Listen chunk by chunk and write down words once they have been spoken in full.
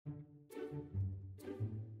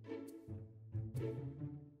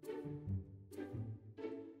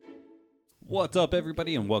What's up,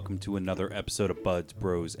 everybody, and welcome to another episode of Buds,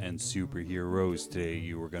 Bros, and Superheroes. Today,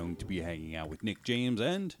 you are going to be hanging out with Nick James,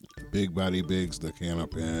 and Big Body Biggs, the Can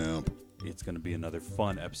of Pimp. it's going to be another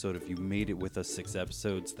fun episode. If you made it with us 6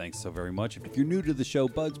 episodes, thanks so very much. If you're new to the show,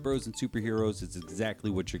 Buds, Bros, and Superheroes is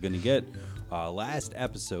exactly what you're going to get. Last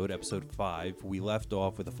episode, episode 5, we left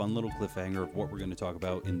off with a fun little cliffhanger of what we're going to talk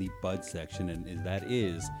about in the Buds section, and that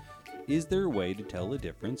is there a way to tell the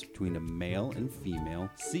difference between a male and female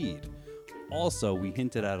seed? Also, we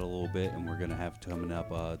hinted at it a little bit, and we're going to have coming up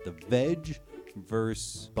the veg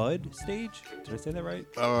versus bud stage. Did I say that right?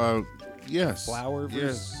 Yes. Flower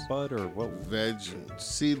versus bud, or what? Veg,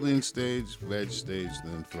 seedling stage, veg stage,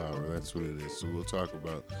 then flower. That's what it is. So we'll talk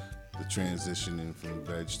about the transitioning from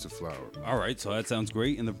veg to flower. All right, so that sounds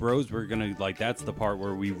great. And the bros, we're going to, that's the part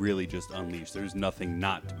where we really just unleash. There's nothing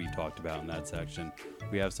not to be talked about in that section.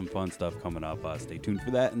 We have some fun stuff coming up. Stay tuned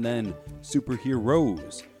for that. And then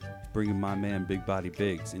Superheroes, bringing my man Big Body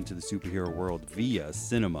Biggs into the superhero world via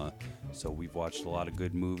cinema. So we've watched a lot of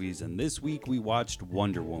good movies, and this week we watched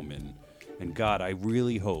Wonder Woman. And God, I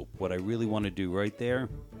really hope, what I really want to do right there,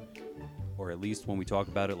 or at least when we talk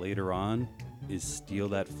about it later on, is steal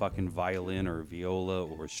that fucking violin or viola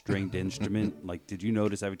or stringed instrument. Like, did you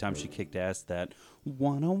notice every time she kicked ass that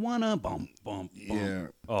wanna bump bump bump? Yeah.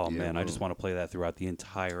 Oh yeah, man, I well, just want to play that throughout the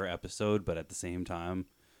entire episode, but at the same time,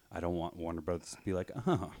 I don't want Warner Brothers to be like,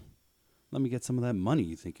 let me get some of that money.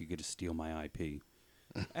 You think you could just steal my IP?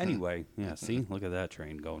 Anyway, yeah, see? Look at that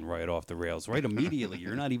train going right off the rails. Right immediately.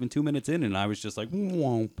 You're not even 2 minutes in, and I was just like,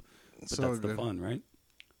 womp. But So that's the good. fun, right?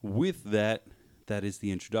 With that, that is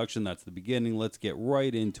the introduction. That's the beginning. Let's get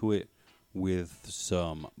right into it with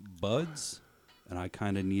some buds. And I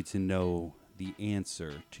kind of need to know the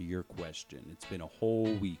answer to your question. It's been a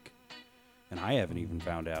whole week, and I haven't even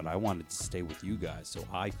found out. I wanted to stay with you guys, so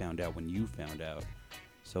I found out when you found out.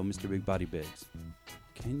 So, Mr. Big Body Biggs,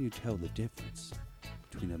 can you tell the difference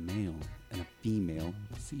between a male and a female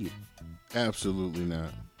seed? Absolutely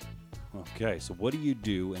not. Okay, so what do you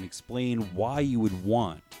do, and explain why you would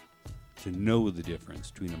want to know the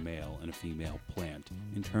difference between a male and a female plant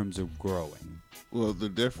in terms of growing? Well, they're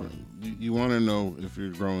different. You want to know if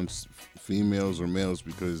you're growing females or males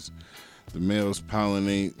because the males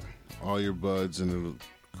pollinate all your buds and it'll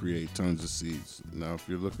create tons of seeds. Now, if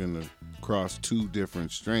you're looking to cross 2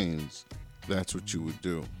 different strains, that's what you would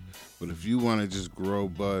do. But if you want to just grow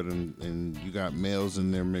bud and you got males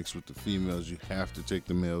in there mixed with the females, you have to take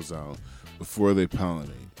the males out before they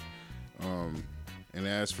pollinate. And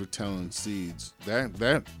as for telling seeds,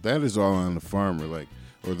 that is all on the farmer,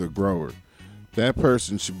 or the grower. That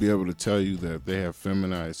person should be able to tell you that they have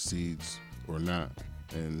feminized seeds or not.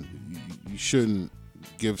 And you shouldn't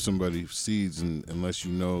give somebody seeds unless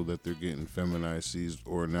you know that they're getting feminized seeds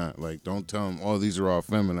or not. Like, don't tell them, oh, these are all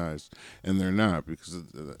feminized, and they're not, because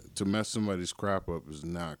to mess somebody's crop up is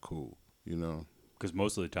not cool, you know? Because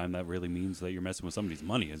most of the time that really means that you're messing with somebody's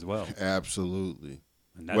money as well. Absolutely.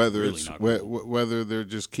 And that's Whether really it's not cool. whether they're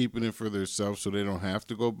just keeping it for themselves so they don't have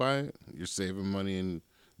to go buy it, you're saving money in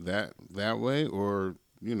that way, or,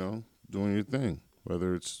 you know, doing your thing.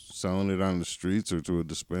 Whether it's selling it on the streets or to a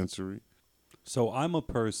dispensary. So I'm a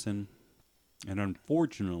person, and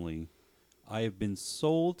unfortunately, I have been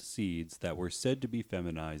sold seeds that were said to be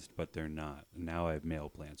feminized, but they're not. And now I have male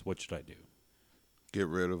plants. What should I do? Get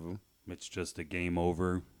rid of them. It's just a game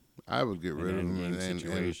over. I would get rid of them and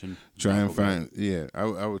situation. try and Okay. find. Yeah,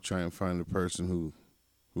 I would try and find the person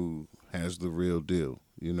who has the real deal.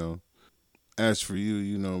 You know. As for you,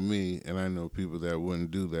 you know me, and I know people that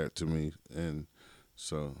wouldn't do that to me, and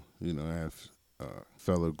so you know I have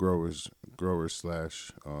fellow growers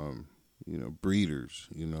slash breeders.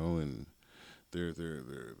 You know, and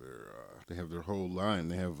they have their whole line.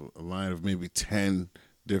 They have a line of maybe 10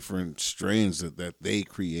 different strains that they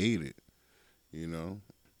created. You know.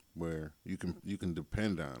 Where you can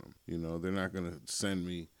depend on them. You know, they're not going to send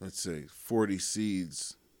me, let's say, 40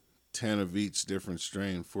 seeds, 10 of each different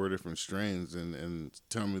strain, 4 different strains, and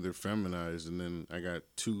tell me they're feminized, and then I got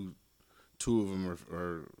two of them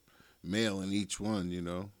are male in each one, you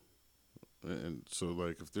know. And so,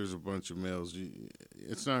 like, if there's a bunch of males,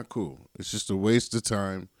 it's not cool. It's just a waste of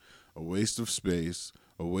time, a waste of space,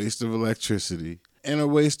 a waste of electricity, and a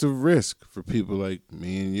waste of risk for people like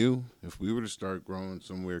me and you. If we were to start growing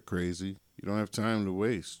somewhere crazy, you don't have time to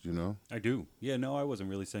waste, you know? I do. Yeah, no, I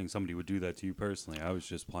wasn't really saying somebody would do that to you personally. I was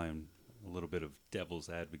just playing a little bit of devil's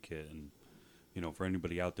advocate. And, you know, for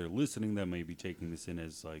anybody out there listening that may be taking this in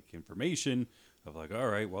as, like, information of, like, all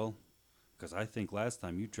right, well, Because I think last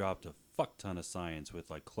time you dropped a fuck ton of science with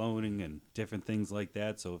like cloning and different things like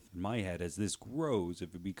that. So if, in my head, as this grows,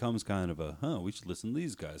 if it becomes kind of we should listen to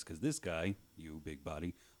these guys because this guy, you big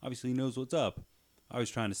body, obviously knows what's up. I was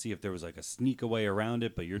trying to see if there was like a sneak away around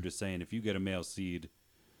it, but you're just saying if you get a male seed,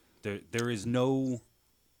 there is no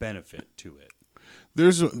benefit to it.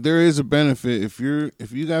 There is a benefit if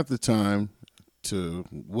you got the time to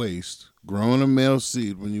waste growing a male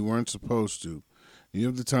seed when you weren't supposed to. You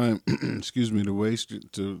have the time,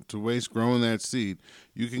 to waste growing that seed.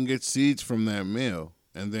 You can get seeds from that male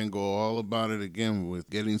and then go all about it again with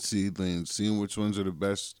getting seedlings, seeing which ones are the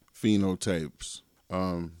best phenotypes,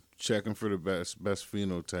 checking for the best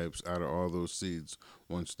phenotypes out of all those seeds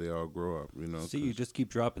once they all grow up. See, you just keep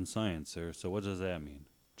dropping science, sir. So what does that mean?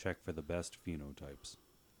 Check for the best phenotypes.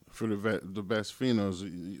 For the best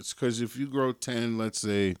phenos, it's because if you grow 10, let's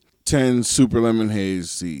say 10 Super Lemon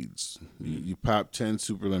Haze seeds, you pop 10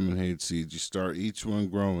 Super Lemon Haze seeds, you start each one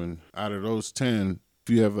growing. Out of those 10,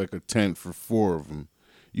 if you have like a tent for 4 of them,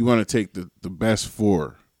 you want to take the best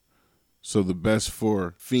 4. So the best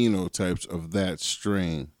 4 phenotypes of that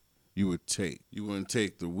strain you would take. You wouldn't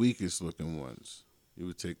take the weakest looking ones. You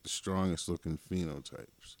would take the strongest looking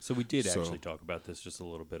phenotypes. So we did actually talk about this, just a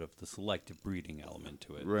little bit of the selective breeding element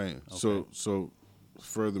to it. Right. Okay. So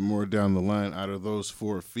furthermore down the line, out of those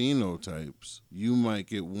 4 phenotypes, you might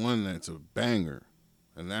get one that's a banger,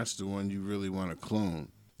 and that's the one you really want to clone.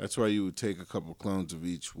 That's why you would take a couple clones of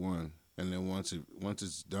each one, and then once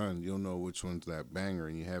it's done, you'll know which one's that banger,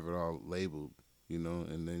 and you have it all labeled,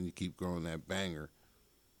 and then you keep growing that banger.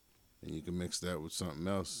 And you can mix that with something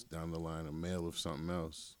else down the line, a male of something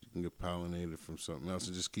else. You can get pollinated from something else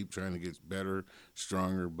and just keep trying to get better,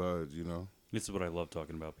 stronger buds, This is what I love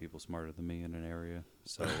talking about, people smarter than me in an area.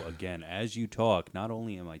 So, again, as you talk, not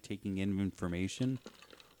only am I taking in information,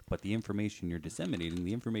 but the information you're disseminating,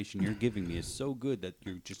 the information you're giving me is so good that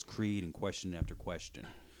you're just creating question after question.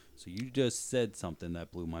 So you just said something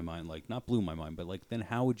that blew my mind. Like, not blew my mind, but like, then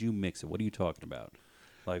how would you mix it? What are you talking about?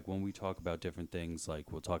 Like when we talk about different things,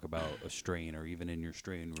 like we'll talk about a strain, or even in your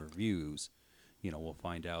strain reviews, we'll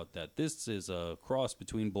find out that this is a cross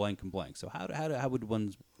between blank and blank. So how would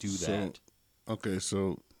one do that? Okay,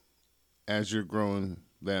 so as you're growing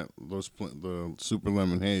the Super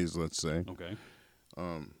Lemon Haze, let's say, okay,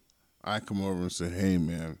 I come over and say, hey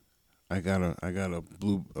man, I got a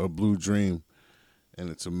blue dream,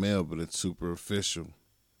 and it's a male, but it's super official,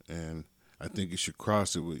 and I think you should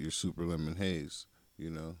cross it with your Super Lemon Haze.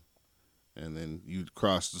 And then you'd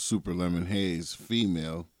cross the Super Lemon Haze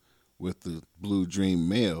female with the Blue Dream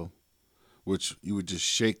male, which you would just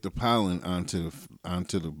shake the pollen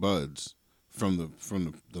onto the buds from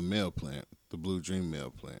the male plant, the Blue Dream male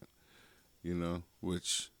plant,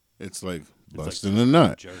 which it's like busting a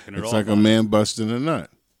nut. It's like a man busting a nut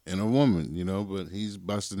in a woman, but he's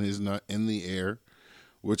busting his nut in the air,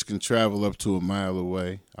 which can travel up to a mile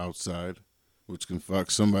away outside, which can fuck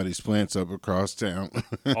somebody's plants up across town.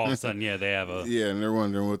 All of a sudden, yeah, they have a... Yeah, and they're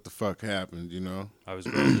wondering what the fuck happened, I was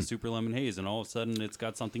growing the Super Lemon Haze, and all of a sudden, it's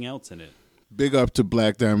got something else in it. Big up to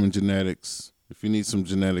Black Diamond Genetics. If you need some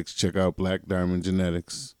genetics, check out Black Diamond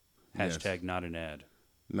Genetics. Hashtag yes. Not an ad.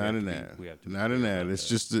 Not an ad. Not an ad. It's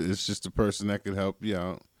just a person that could help you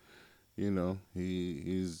out.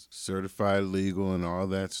 He's certified legal and all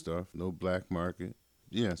that stuff. No black market.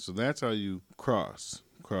 Yeah, so that's how you cross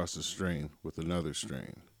a strain with another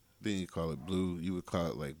strain. Then you call it blue. You would call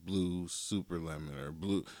it like blue super lemon or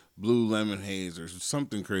blue lemon haze or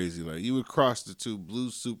something crazy. Like you would cross the two, blue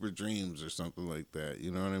super dreams or something like that.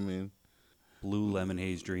 You know what I mean? Blue lemon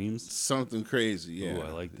haze dreams. Something crazy. Yeah, ooh,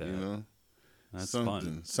 I like that. That's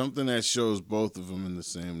fun. Something that shows both of them in the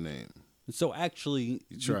same name. So actually,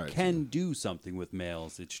 you can do something with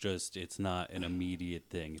males. It's not an immediate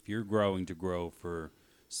thing. If you're growing to grow for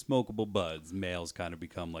smokable buds, males kind of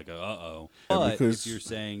become like uh-oh. But if you're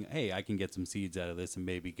saying, hey, I can get some seeds out of this and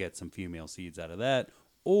maybe get some female seeds out of that,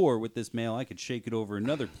 or with this male, I could shake it over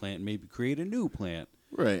another plant and maybe create a new plant.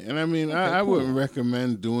 Right. And I mean, I wouldn't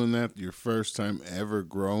recommend doing that your first time ever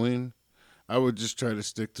growing. I would just try to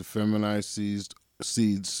stick to feminized seeds,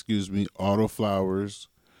 autoflowers,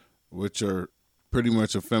 which are pretty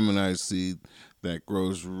much a feminized seed that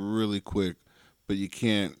grows really quick, but you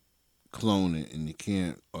can't clone it and you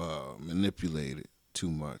can't manipulate it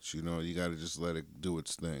too much. You got to just let it do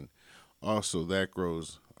its thing. Also, that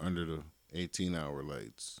grows under the 18-hour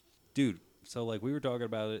lights. Dude, so like we were talking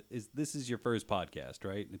about it, this is your first podcast,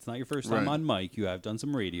 right? It's not your first time on mic. You have done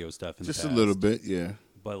some radio stuff in the past. Just a little bit, yeah.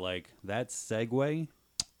 But like that segue,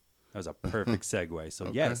 that was a perfect segue.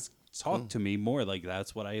 So yes, talk to me more. Like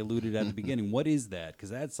that's what I alluded at the beginning. What is that? Because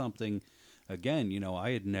that's something, again,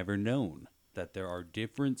 I had never known. that there are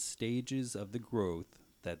different stages of the growth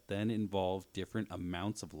that then involve different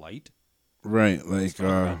amounts of light. Right, Let's like talk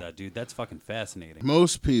about that, dude. That's fucking fascinating.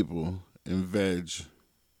 most people in veg.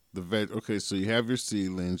 Okay, so you have your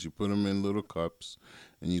seedlings, you put them in little cups,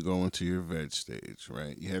 and you go into your veg stage,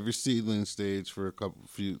 right? You have your seedling stage for a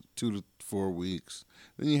 2 to 4 weeks.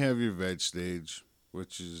 Then you have your veg stage,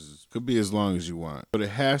 which could be as long as you want, but it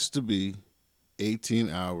has to be 18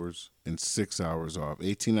 hours and 6 hours off.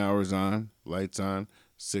 18 hours on, lights on,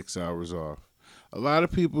 6 hours off. A lot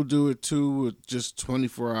of people do it too with just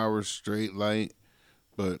 24 hours straight light,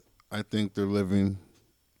 but I think they're living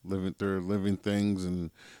things,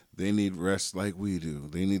 and they need rest like we do.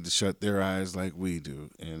 They need to shut their eyes like we do.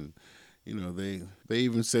 And they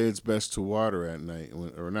even say it's best to water at night,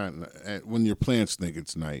 when your plants think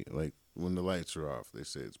it's night, like when the lights are off. They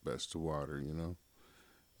say it's best to water.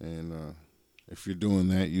 And if you're doing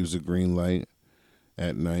that, use a green light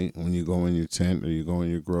at night when you go in your tent or you go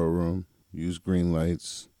in your grow room. Use green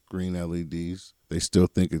lights, green LEDs. They still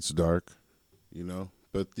think it's dark,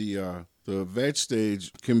 But the veg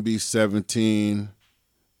stage can be 17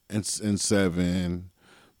 and 7,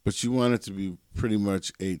 but you want it to be pretty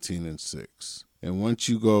much 18 and 6. And once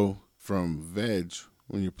you go from veg,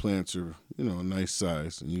 when your plants are, a nice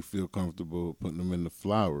size and you feel comfortable putting them in the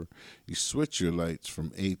flower, you switch your lights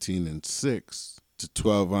from 18 and 6 to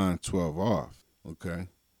 12 on, 12 off, okay?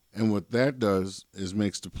 And what that does is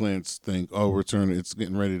makes the plants think, oh, it's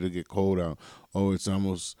getting ready to get cold out. Oh, it's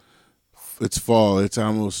fall. It's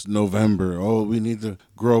almost November. Oh, we need to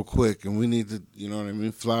grow quick, and we need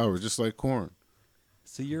to, flower, just like corn.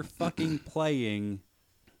 So you're fucking playing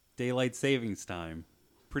daylight savings time.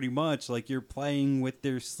 Pretty much like you're playing with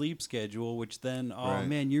their sleep schedule, which then, Right.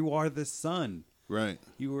 Man, you are the sun. Right.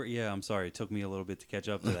 I'm sorry. It took me a little bit to catch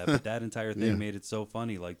up to that, but that entire thing Yeah. made it so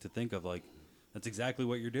funny, like to think of, like, that's exactly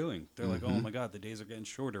what you're doing. They're like, oh my God, the days are getting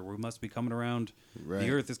shorter. We must be coming around. Right.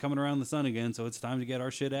 The earth is coming around the sun again, so it's time to get our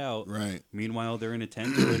shit out. Right. Meanwhile, they're in a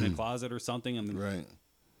tent or in a closet or something, and Right.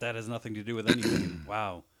 that has nothing to do with anything.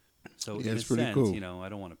 Wow. So Yeah, in it's a pretty sense, cool. I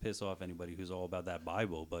don't want to piss off anybody who's all about that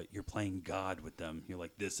Bible, but you're playing God with them. You're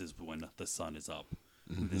like, this is when the sun is up.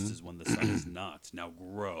 This is when the sun is not. Now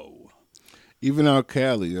grow. Even out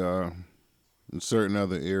Cali, in certain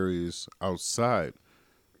other areas outside,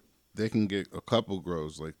 they can get a couple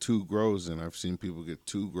grows, like 2 grows in. I've seen people get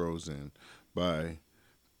 2 grows in by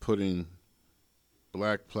putting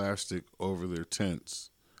black plastic over their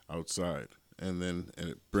tents outside, and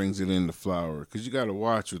it brings it into flower. Because you got to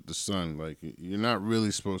watch with the sun. Like, you're not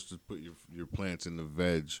really supposed to put your plants in the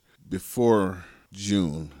veg before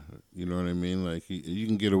June. You know what I mean? Like, you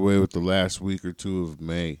can get away with the last week or 2 of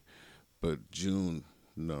May, but June,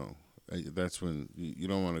 no. That's when you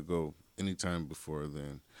don't want to go anytime before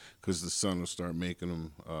then, because the sun will start making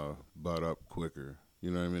them bud up quicker.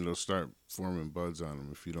 You know what I mean? They'll start forming buds on them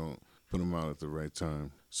if you don't put them out at the right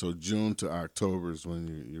time. So June to October is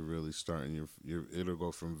when you're really starting. It'll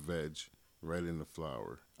go from veg right into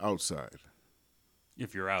flower outside.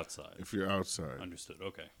 If you're outside. If you're outside. Understood.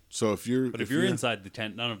 Okay. So if you're inside the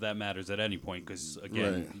tent, none of that matters at any point because,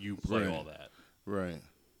 again, Right. you play Right. all that. Right.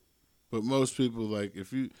 But most people, like,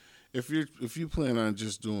 if you plan on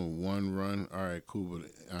just doing one run, all right, cool.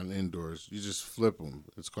 But on indoors, you just flip them.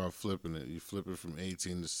 It's called flipping it. You flip it from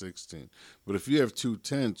 18 to 16. But if you have 2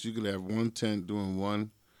 tents, you could have one tent doing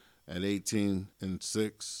one at 18 and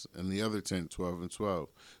 6, and the other tent 12 and 12.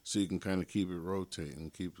 So you can kind of keep it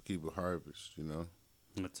rotating, keep a harvest,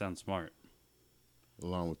 That sounds smart.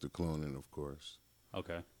 along with the cloning, of course.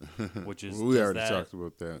 Okay. Which is Well, we does already that- talked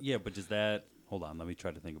about that. Yeah, but does that? Hold on. Let me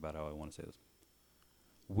try to think about how I want to say this.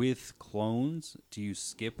 With clones, do you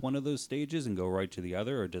skip one of those stages and go right to the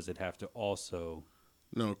other, or does it have to also?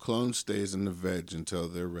 No, clone stays in the veg until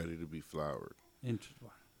they're ready to be flowered.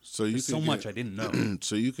 So There's so much I didn't know.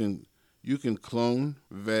 So you can clone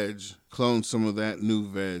veg, clone some of that new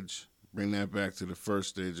veg, bring that back to the first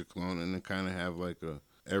stage of clone, and then kind of have like a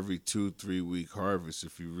every 2-3 week harvest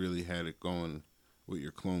if you really had it going with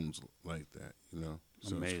your clones like that,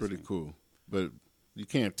 So Amazing. it's pretty cool. But you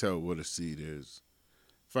can't tell what a seed is.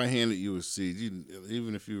 If I handed you a seed,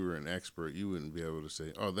 even if you were an expert, you wouldn't be able to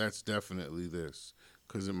say, oh, that's definitely this,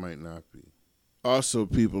 because it might not be. Also,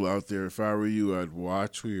 people out there, if I were you, I'd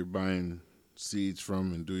watch who you're buying seeds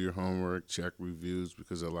from and do your homework, check reviews,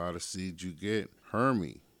 because a lot of seeds you get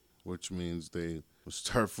Hermy, which means they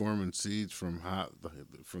start forming seeds from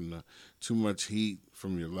the too much heat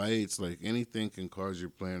from your lights. Like, anything can cause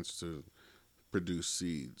your plants to produce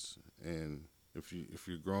seeds. And if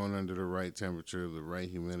you're growing under the right temperature, the right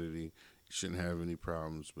humidity, you shouldn't have any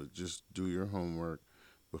problems. But just do your homework,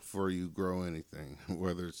 before you grow anything,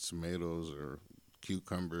 whether it's tomatoes or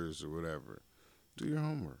cucumbers or whatever. Do your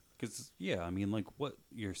homework. Because, yeah, I mean, like what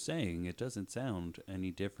you're saying, it doesn't sound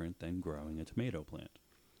any different than growing a tomato plant.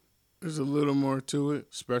 There's a little more to it,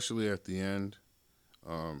 especially at the end.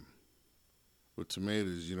 With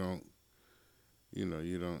tomatoes,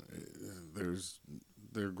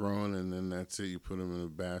 they're growing and then that's it. You put them in a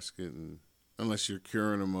basket, and unless you're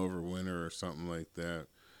curing them over winter or something like that.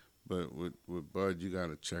 But with bud, you got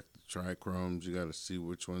to check the trichomes. You got to see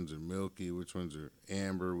which ones are milky, which ones are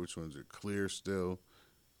amber, which ones are clear still.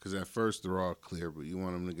 Because at first they're all clear, but you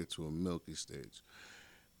want them to get to a milky stage.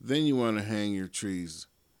 Then you want to hang your trees,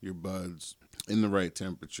 your buds, in the right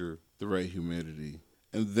temperature, the right humidity,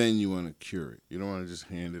 and then you want to cure it. You don't want to just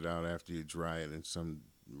hand it out after you dry it in some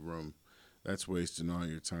room. That's wasting all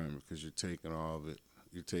your time because you're taking all of it.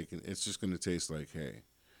 It's just going to taste like hay.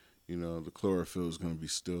 The chlorophyll is going to be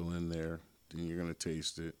still in there. Then you're going to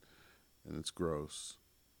taste it, and it's gross.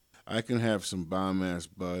 I can have some bomb-ass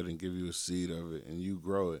bud and give you a seed of it, and you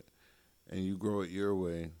grow it your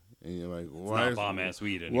way, and you're like, why It's not bomb-ass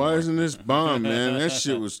weed anymore. Why isn't this bomb, man? That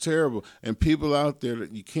shit was terrible. And people out there,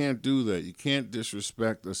 that you can't do that. You can't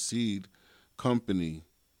disrespect a seed company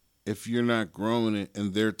if you're not growing it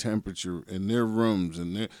in their temperature, in their rooms,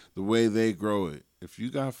 and the way they grow it. If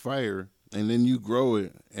you got fire and then you grow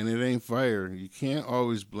it and it ain't fire, you can't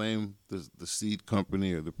always blame the seed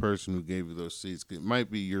company or the person who gave you those seeds. It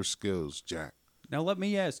might be your skills, Jack. Now let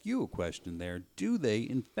me ask you a question there. Do they,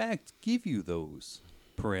 in fact, give you those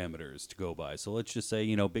parameters to go by? So let's just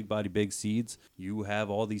say, Big Body Big Seeds, you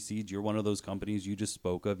have all these seeds. You're one of those companies you just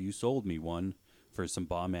spoke of. You sold me one for some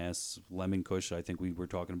bomb-ass lemon kush I think we were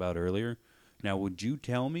talking about earlier. Now, would you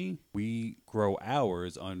tell me we grow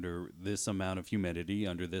ours under this amount of humidity,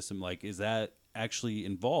 under this, is that actually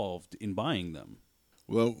involved in buying them?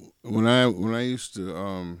 Well, when I used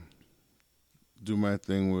to do my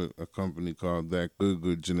thing with a company called That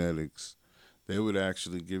Good Genetics, they would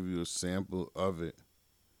actually give you a sample of it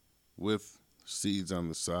with seeds on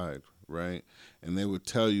the side, right? And they would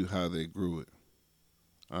tell you how they grew it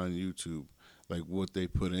on YouTube, like what they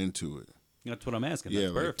put into it. That's what I'm asking. Yeah,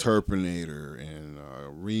 That's like perfect. Terpinator and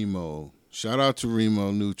Remo. Shout out to Remo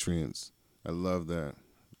Nutrients. I love that.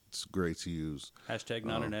 It's great to use. Hashtag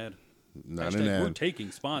not an ad. Not Hashtag an ad. we're taking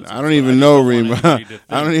sponsors. I don't even know Remo. I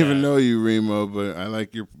don't even know you, Remo, but I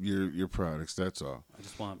like your products. That's all. I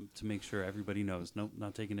just want to make sure everybody knows. Nope,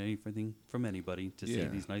 not taking anything from anybody to say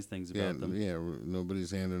these nice things about them. Yeah, nobody's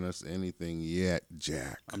handing us anything yet,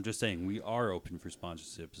 Jack. I'm just saying we are open for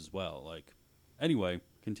sponsorships as well. Anyway,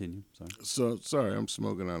 continue. Sorry. So sorry, I'm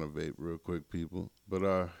smoking on a vape real quick, people. But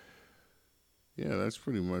yeah, that's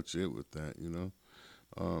pretty much it with that.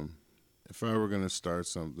 If I were gonna start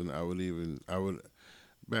something, I would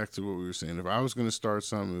back to what we were saying. If I was gonna start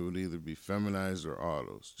something, it would either be feminized or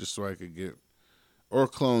autos, just so I could get, or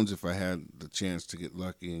clones if I had the chance to get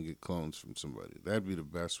lucky and get clones from somebody. That'd be the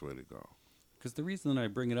best way to go. Because the reason that I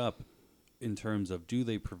bring it up in terms of do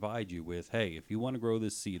they provide you with, hey, if you want to grow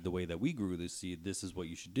this seed the way that we grew this seed, this is what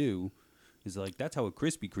you should do, is that's how a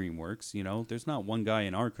Krispy Kreme works. There's not one guy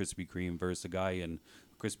in our Krispy Kreme versus a guy in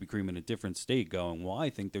Krispy Kreme in a different state going, well, I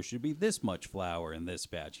think there should be this much flour in this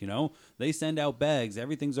batch. They send out bags.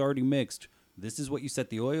 Everything's already mixed. This is what you set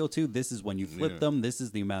the oil to. This is when you flip them. This is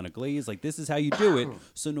the amount of glaze. This is how you do it.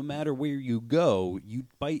 So no matter where you go, you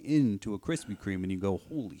bite into a Krispy Kreme and you go,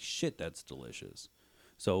 holy shit, that's delicious.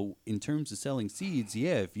 So in terms of selling seeds,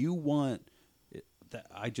 yeah, if you want,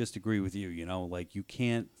 I just agree with you. You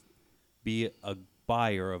can't be a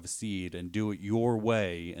buyer of a seed and do it your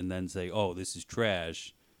way and then say, oh, this is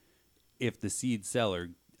trash. If the seed seller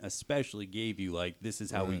especially gave you this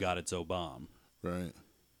is how we got it so bomb. Right.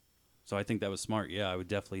 So I think that was smart. Yeah, I would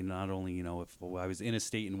definitely not only, if I was in a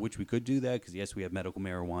state in which we could do that, because yes, we have medical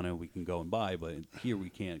marijuana we can go and buy, but here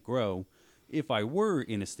we can't grow. If I were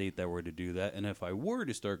in a state that were to do that, and if I were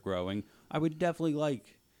to start growing, I would definitely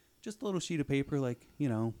just a little sheet of paper,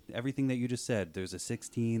 everything that you just said. There's a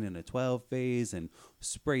 16 and a 12 phase, and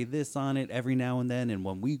spray this on it every now and then. And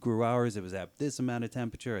when we grew ours, it was at this amount of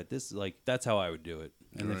temperature, at this, that's how I would do it.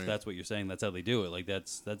 And if that's what you're saying, that's how they do it.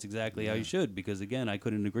 That's exactly how you should. Because again, I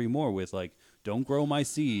couldn't agree more with don't grow my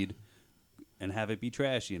seed and have it be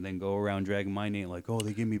trashy, and then go around dragging my name oh,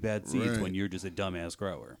 they give me bad seeds when you're just a dumbass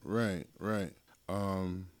grower. Right.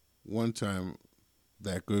 One time,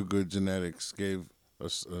 That Good Genetics gave a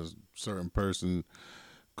certain person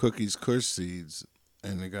Cookies Kush seeds,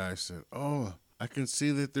 and the guy said, "Oh, I can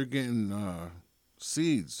see that they're getting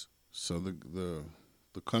seeds." So the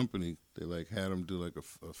company, they had him do a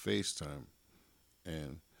FaceTime,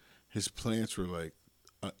 and his plants were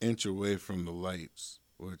an inch away from the lights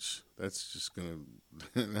which that's just gonna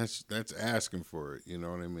that's asking for it. You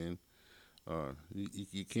know what I mean?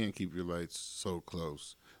 You can't keep your lights so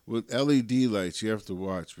close. With LED lights, you have to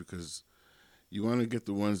watch because you want to get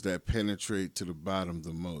the ones that penetrate to the bottom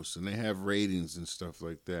the most, and they have ratings and stuff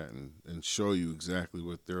like that, and show you exactly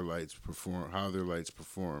what their lights perform, how their lights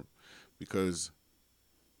perform. Because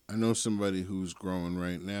I know somebody who's growing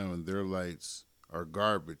right now, and their lights are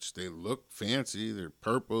garbage. They look fancy, they're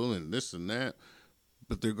purple and this and that,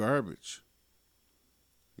 but they're garbage.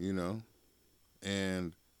 You know,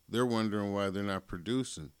 and they're wondering why they're not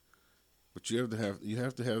producing. But you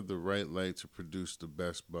have to have the right light to produce the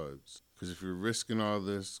best buds. Because if you're risking all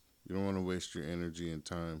this, you don't want to waste your energy and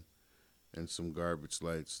time and some garbage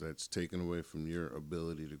lights that's taken away from your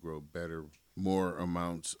ability to grow better, more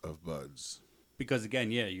amounts of buds. Because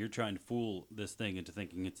again, yeah, you're trying to fool this thing into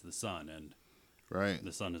thinking it's the sun, and right,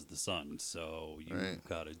 the sun is the sun. So you right.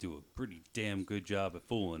 got to do a pretty damn good job at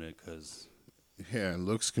fooling it, because yeah,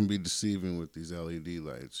 looks can be deceiving with these LED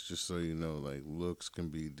lights. Just so you know, like looks can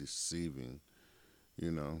be deceiving.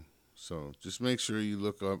 You know, so just make sure you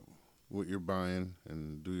look up what you're buying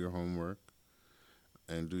and do your homework.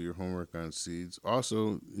 And do your homework on seeds.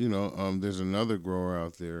 Also, you know, there's another grower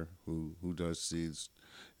out there who does seeds.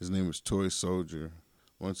 His name is Toy Soldier.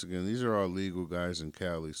 Once again, these are all legal guys in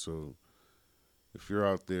Cali, so if you're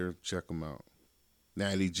out there, check them out.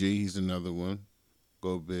 Natty G, he's another one.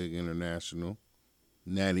 Go Big International.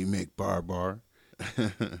 Natty McBarbar,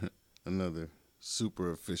 another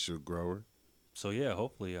super official grower. So yeah,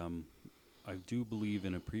 hopefully, I do believe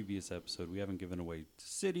in a previous episode we haven't given away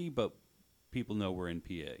city, but people know we're in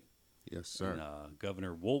PA. Yes, sir. And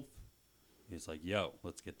Governor Wolf is like, yo,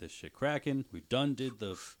 let's get this shit cracking. We did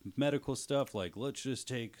the medical stuff. Like, let's just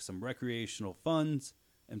take some recreational funds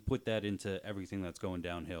and put that into everything that's going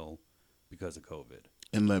downhill because of COVID.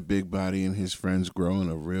 And let Big Body and his friends grow in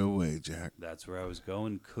a real way, Jack. That's where I was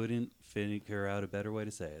going. Couldn't figure out a better way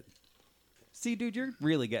to say it. See, dude, you're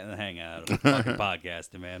really getting the hang out of fucking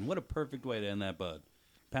podcasting, man. What a perfect way to end that, bud.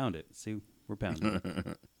 Pound it. See, we're pounding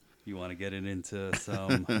it. You want to get it into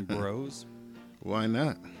some bros? Why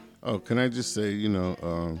not? Oh, can I just say, you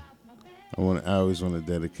know, I always want to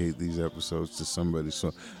dedicate these episodes to somebody.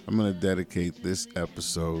 So I'm going to dedicate this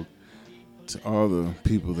episode to all the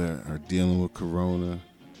people that are dealing with Corona,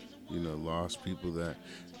 you know, lost people that,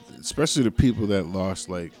 especially the people that lost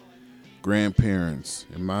like grandparents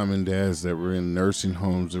and mom and dads that were in nursing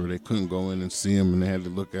homes where they couldn't go in and see them and they had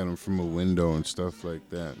to look at them from a window and stuff like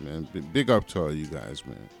that, man. Big up to all you guys,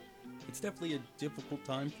 man. It's definitely a difficult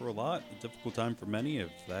time for a lot, a difficult time for many.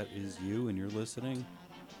 If that is you and you're listening,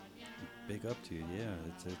 big up to you. Yeah,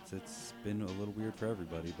 it's been a little weird for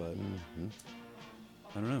everybody, but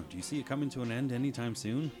I don't know. Do you see it coming to an end anytime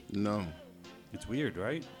soon? No. It's weird,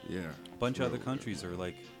 right? Yeah. A bunch of other countries are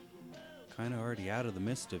like kind of already out of the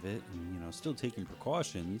midst of it and, you know, still taking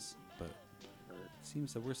precautions, but it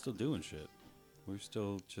seems that we're still doing shit. We're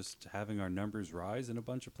still just having our numbers rise in a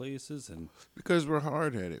bunch of places. And because we're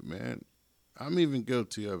hard-headed, man. I'm even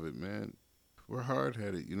guilty of it, man. We're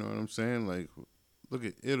hard-headed, you know what I'm saying? Like, look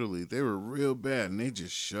at Italy. They were real bad, and they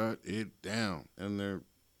just shut it down. And they're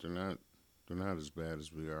not as bad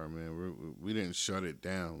as we are, man. We didn't shut it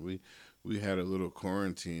down. We had a little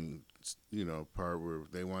quarantine, you know, part where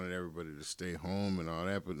they wanted everybody to stay home and all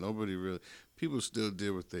that, but nobody really. People still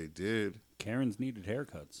did what they did. Karens needed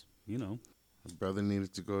haircuts, you know. My brother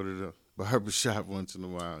needed to go to the barbershop once in a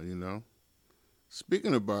while, you know.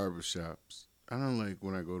 Speaking of barbershops, I don't like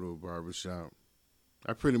when I go to a barbershop.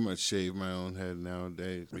 I pretty much shave my own head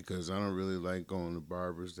nowadays because I don't really like going to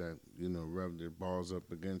barbers that, you know, rub their balls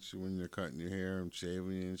up against you when you're cutting your hair and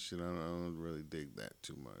shaving you and shit. I don't really dig that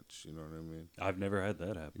too much, you know what I mean? I've never had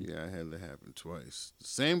that happen. Yeah, I had that happen twice. The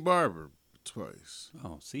same barber, twice.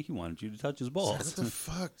 Oh, see, he wanted you to touch his balls. What the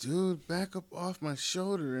fuck, dude? Back up off my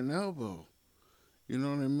shoulder and elbow. You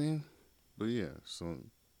know what I mean? But yeah, so.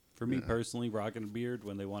 For me personally, rocking a beard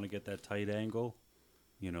when they want to get that tight angle,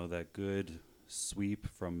 you know, that good sweep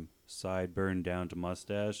from sideburn down to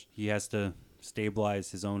mustache, he has to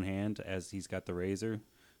stabilize his own hand as he's got the razor.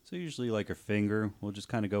 So usually like a finger will just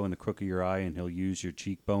kind of go in the crook of your eye and he'll use your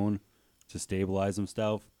cheekbone to stabilize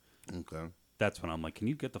himself. Okay. That's when I'm like, can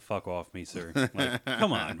you get the fuck off me, sir? Like,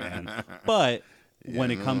 come on, man. But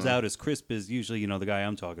when it comes out as crisp as usually, you know, the guy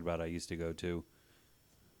I'm talking about I used to go to,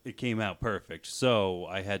 it came out perfect. So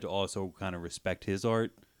I had to also kind of respect his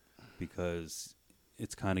art because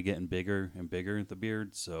it's kind of getting bigger and bigger, the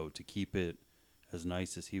beard. So to keep it as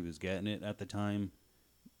nice as he was getting it at the time,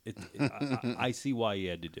 I see why he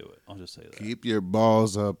had to do it. I'll just say that. Keep your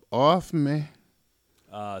balls up off me.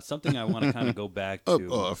 Something I want to kind of go back Up to.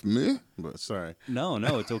 off me, but sorry. No,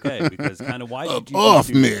 it's okay because kind of why Up did you off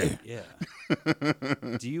do me. that?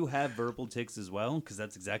 Yeah. Do you have verbal tics as well? Because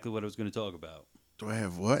that's exactly what I was going to talk about. Do I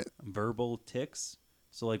have what? Verbal tics.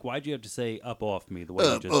 So like, why'd you have to say "up off me" the way you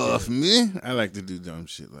Up just off did? me. I like to do dumb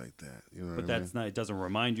shit like that. You know But what I mean? that's not. It doesn't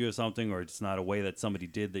remind you of something, or it's not a way that somebody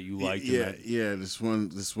did that you liked. and Yeah, that- yeah. This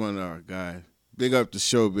one guy. Big up to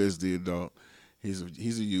Showbiz the Adult. He's a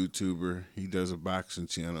YouTuber. He does a boxing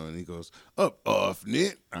channel, and he goes up off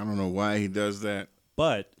Nick. I don't know why he does that.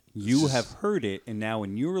 But you have heard it, and now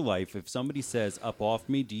in your life, if somebody says "up off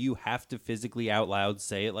me," do you have to physically out loud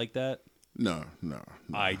say it like that? No.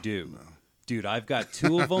 I do. Dude, I've got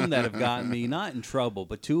two of them that have gotten me not in trouble,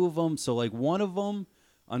 but two of them. So like one of them,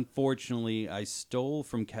 unfortunately, I stole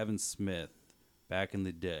from Kevin Smith back in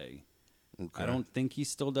the day. Okay. I don't think he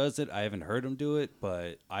still does it. I haven't heard him do it,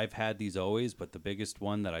 but I've had these always. But the biggest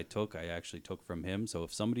one that I actually took from him. So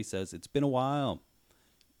if somebody says, "It's been a while,"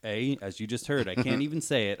 as you just heard, I can't even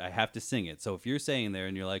say it. I have to sing it. So if you're saying there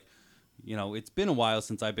and you're like, it's been a while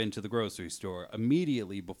since I've been to the grocery store,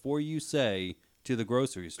 immediately before you say to the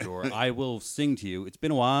grocery store, I will sing to you, "It's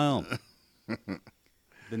been a while."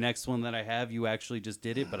 The next one that I have, you actually just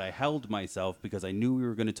did it, but I held myself because I knew we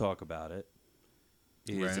were going to talk about it.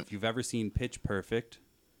 Right. If you've ever seen Pitch Perfect,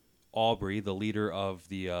 Aubrey, the leader of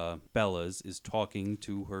the Bellas, is talking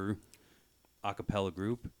to her a cappella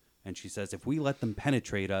group, and she says, "If we let them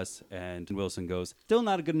penetrate us," and Wilson goes, "Still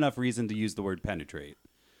not a good enough reason to use the word penetrate."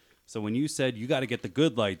 So when you said you got to get the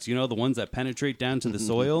good lights, the ones that penetrate down to the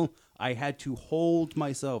soil, I had to hold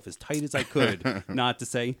myself as tight as I could not to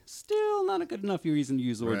say, "Still not a good enough reason to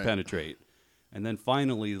use the word Right. penetrate." And then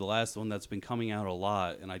finally, the last one that's been coming out a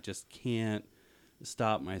lot, and I just can't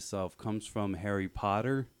stop myself, comes from Harry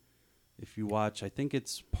Potter. If you watch, I think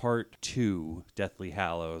it's part 2, Deathly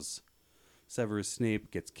Hallows. Severus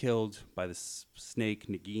Snape gets killed by the snake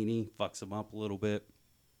Nagini, fucks him up a little bit,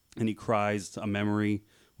 and he cries a memory,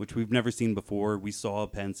 which we've never seen before. We saw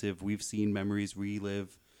Pensive. We've seen memories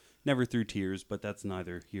relive, never through tears, but that's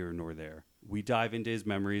neither here nor there. We dive into his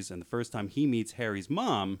memories, and the first time he meets Harry's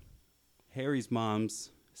mom's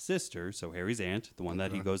sister, so Harry's aunt, the one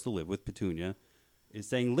that he goes to live with, Petunia, is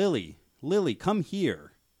saying, Lily, come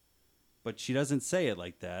here." But she doesn't say it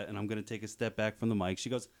like that, and I'm going to take a step back from the mic. She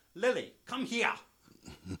goes, "Lily, come here."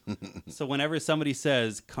 So whenever somebody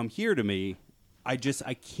says, "come here" to me, I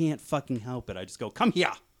can't fucking help it. I just go, "Come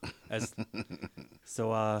here."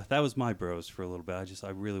 So that was my bros for a little bit. I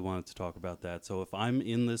really wanted to talk about that. So if I'm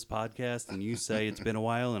in this podcast and you say "it's been a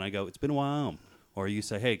while," and I go, "It's been a while," or you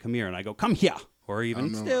say, "Hey, come here," and I go, "Come here," or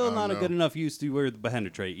even still not a good enough use to where the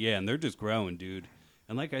penetrate. Yeah, and they're just growing, dude.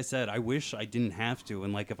 And like I said, I wish I didn't have to.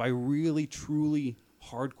 And like if I really, truly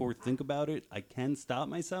hardcore think about it, I can stop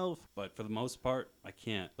myself. But for the most part, I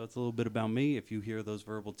can't. That's a little bit about me. If you hear those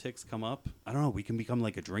verbal tics come up, I don't know, we can become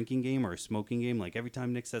like a drinking game or a smoking game. Like every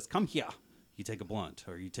time Nick says, "Come here," you take a blunt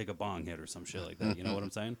or you take a bong hit or some shit like that. You know what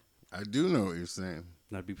I'm saying? I do know what you're saying.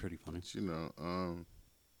 That'd be pretty funny.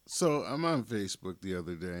 So I'm on Facebook the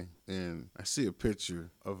other day, and I see a picture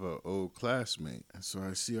of an old classmate. And so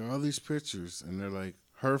I see all these pictures, and they're like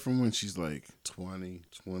her from when she's like 20,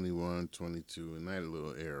 21, 22, and that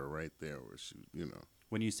little era right there where she,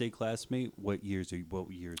 When you say classmate, what years were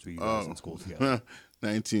you guys in school together?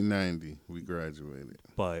 1990, we graduated.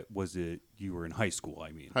 But was it you were in high school?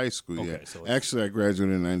 I mean, High school, Okay, yeah. so Actually, I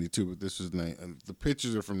graduated in 92, but this was the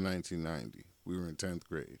pictures are from 1990. We were in 10th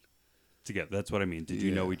grade. together. That's what I mean. Did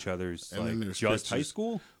you know each other's And then like there's just high pictures.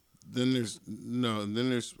 school?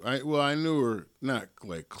 I knew her not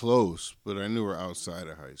like close, but I knew her outside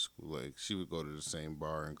of high school. Like she would go to the same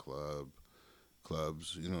bar and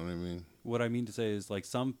clubs, you know what I mean? What I mean to say is like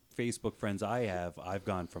some Facebook friends I've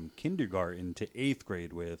gone from kindergarten to 8th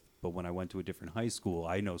grade with, but when I went to a different high school,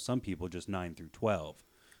 I know some people just 9 through 12.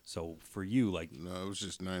 So for you, like, No, it was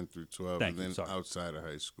just 9 through 12 Thank and you, then sorry. outside of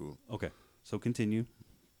high school. okay, so continue.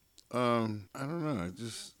 I don't know.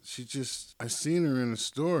 I seen her in the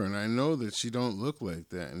store, and I know that she don't look like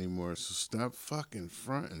that anymore. So stop fucking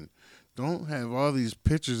fronting. Don't have all these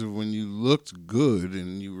pictures of when you looked good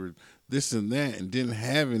and you were this and that and didn't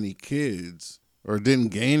have any kids or didn't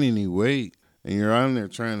gain any weight, and you're on there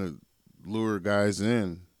trying to lure guys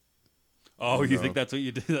in. Oh, you No. think that's what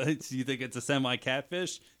you did? You think it's a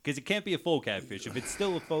semi-catfish? Because it can't be a full catfish. If it's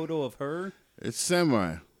still a photo of her, It's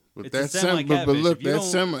semi. But It's a that's semi-catfish. but look, If you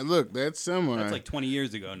that's don't- semi. Look, that's semi. that's like 20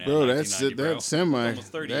 years ago now. Bro, that's 1990, bro. that's semi.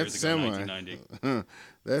 Almost 30 that's years ago, semi. 1990.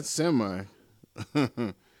 That's semi.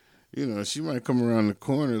 She might come around the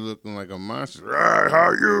corner looking like a monster. Right,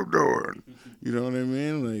 how you doing? You know what I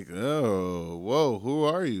mean? Like, oh, whoa, who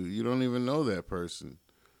are are you? You don't even know that person,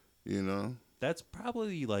 you know? That's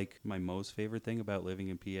probably like my most favorite thing about living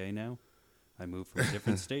in PA now. I moved from a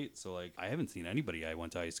different state, so like I haven't seen anybody I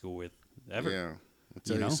went to high school with ever. Yeah. I'll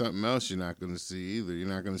tell you something else you're not going to see either. You're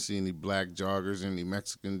not going to see any black joggers, any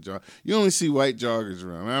Mexican joggers. You only see white joggers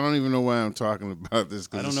around. I don't even know why I'm talking about this.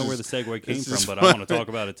 I don't know where the segue came from, but fun. I want to talk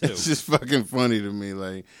about it too. It's just fucking funny to me.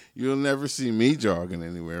 Like, you'll never see me jogging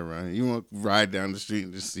anywhere around here. You won't ride down the street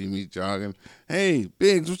and just see me jogging. Hey,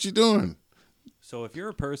 Biggs, what you doing? So if you're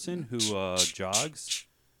a person who jogs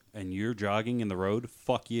and you're jogging in the road,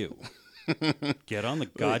 fuck you. Get on the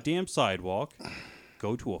goddamn sidewalk,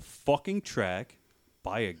 go to a fucking track,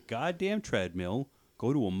 buy a goddamn treadmill,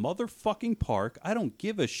 go to a motherfucking park. I don't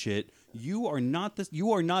give a shit. You are not this.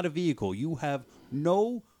 You are not a vehicle. You have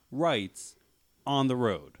no rights on the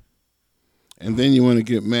road. And then you want to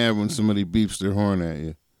get mad when somebody beeps their horn at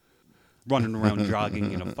you. Running around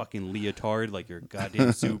jogging in a fucking leotard like you're a goddamn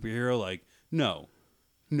superhero. Like, no.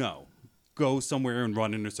 Go somewhere and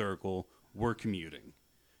run in a circle. We're commuting.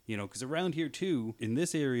 You know, because around here, too, in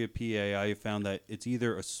this area of PA, I have found that it's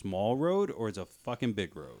either a small road or it's a fucking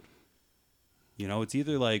big road. You know, it's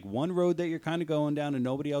either like one road that you're kind of going down and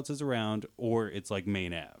nobody else is around, or it's like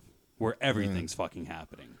Main Ave, where everything's fucking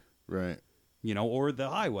happening. Right. You know, or the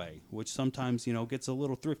highway, which sometimes, you know, gets a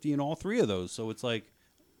little thrifty in all three of those. So it's like,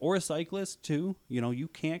 or a cyclist, too. You know, you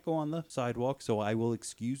can't go on the sidewalk, so I will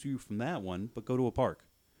excuse you from that one, but go to a park.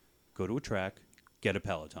 Go to a track, get a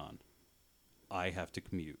Peloton. I have to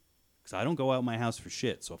commute because I don't go out my house for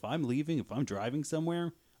shit. So if I'm leaving, if I'm driving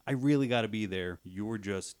somewhere, I really got to be there. You're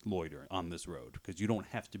just loitering on this road because you don't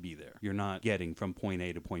have to be there. You're not getting from point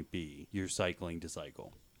A to point B. You're cycling to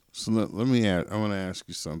cycle. So let me add. I want to ask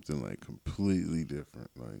you something like completely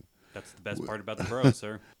different. Like that's the best part about the pros,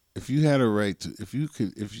 sir. If you had a right to,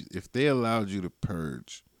 if they allowed you to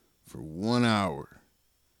purge for 1 hour,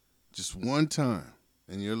 just one time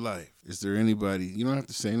in your life, is there anybody, you don't have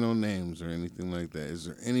to say no names or anything like that, is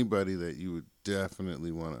there anybody that you would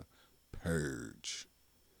definitely want to purge?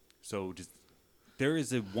 So there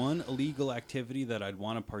is one illegal activity that I'd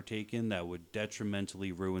want to partake in that would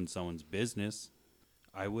detrimentally ruin someone's business.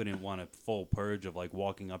 I wouldn't want a full purge of like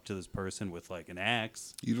walking up to this person with like an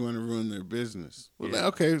axe. You'd want to ruin their business. Well, Yeah.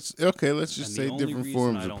 Okay, let's just say different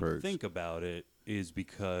forms of purge. The only reason I don't think about it is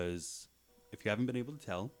because if you haven't been able to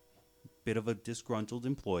tell, bit of a disgruntled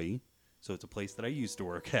employee. So it's a place that I used to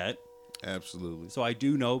work at. Absolutely. So I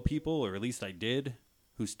do know people, or at least I did,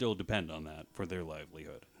 who still depend on that for their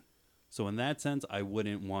livelihood. So in that sense, I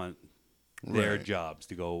wouldn't want their jobs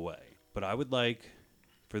to go away. But I would like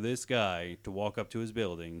for this guy to walk up to his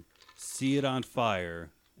building, see it on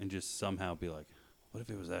fire, and just somehow be like, what if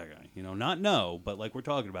it was that guy? You know, not know, but like we're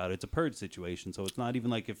talking about, it's a purge situation, so it's not even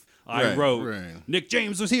like if I wrote, Nick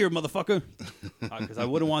James was here, motherfucker. Because I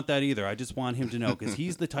wouldn't want that either. I just want him to know, because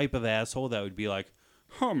he's the type of asshole that would be like,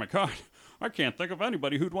 oh my God, I can't think of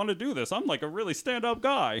anybody who'd want to do this. I'm like a really stand-up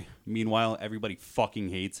guy. Meanwhile, everybody fucking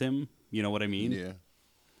hates him. You know what I mean? Yeah.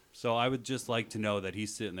 So I would just like to know that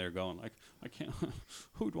he's sitting there going like, I can't,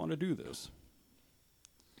 who'd want to do this?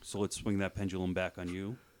 So let's swing that pendulum back on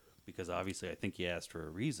you. Because obviously, I think you asked for a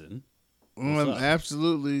reason.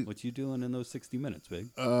 Absolutely. What you doing in those 60 minutes,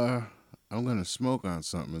 Big? I'm gonna smoke on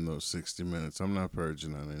something in those 60 minutes. I'm not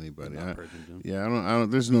purging on anybody. Not purging, Jim. Yeah, I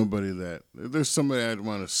don't. There's nobody that. There's somebody I'd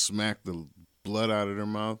want to smack the blood out of their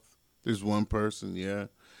mouth. There's one person, yeah,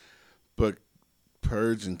 but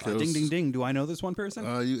purge and kill. Ding, ding, ding. Do I know this one person?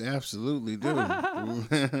 You absolutely do.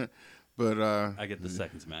 But I get the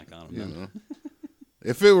second smack on him. You know.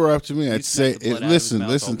 If it were up to me, I'd say,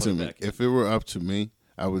 listen to me. If it were up to me,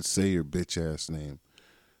 I would say your bitch ass name.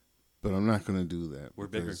 But I'm not going to do that. We're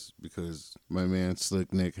bigger. Because my man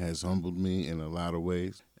Slick Nick has humbled me in a lot of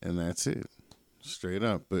ways, and that's it. Straight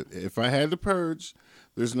up. But if I had to purge,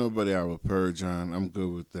 there's nobody I would purge on. I'm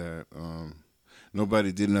good with that.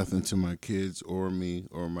 Nobody did nothing to my kids or me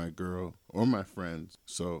or my girl or my friends.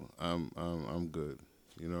 So I'm good.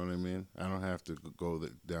 You know what I mean? I don't have to go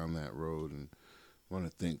down that road and want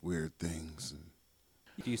to think weird things.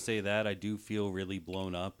 If you say that, I do feel really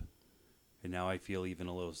blown up. And now I feel even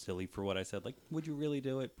a little silly for what I said. Like, would you really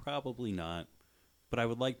do it? Probably not. But I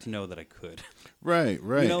would like to know that I could. Right.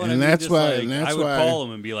 You know what and I mean? that's Just why. like, and that's I would why call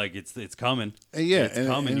him and be like, "It's coming. Yeah, it's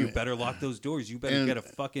coming. And you better lock those doors. You better get a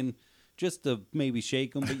fucking just to maybe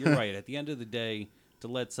shake them." But you're right. At the end of the day, to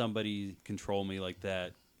let somebody control me like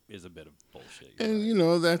that is a bit of bullshit. And you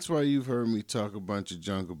know that's why you've heard me talk a bunch of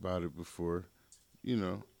junk about it before. You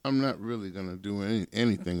know, I'm not really gonna do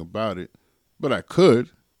anything about it, but I could.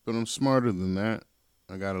 But I'm smarter than that.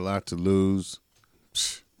 I got a lot to lose.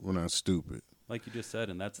 We're not stupid. Like you just said,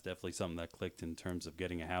 and that's definitely something that clicked in terms of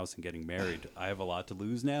getting a house and getting married. I have a lot to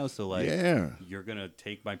lose now, so like, Yeah. you're gonna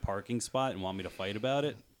take my parking spot and want me to fight about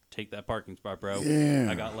it? Take that parking spot, bro. Yeah.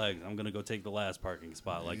 I got legs. I'm gonna go take the last parking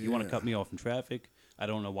spot. Like, you want to cut me off in traffic? I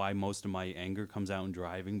don't know why most of my anger comes out in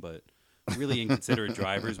driving, but really inconsiderate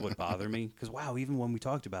drivers would bother me. Because wow, even when we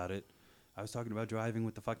talked about it, I was talking about driving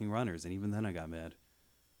with the fucking runners, and even then I got mad.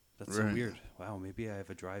 That's so Right. weird. Wow, maybe I have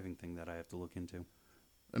a driving thing that I have to look into.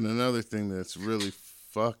 And another thing that's really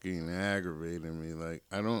fucking aggravating me, like,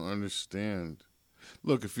 I don't understand.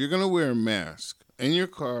 Look, if you're going to wear a mask in your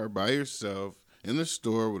car by yourself, in the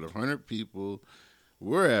store with 100 people,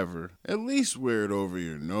 wherever, at least wear it over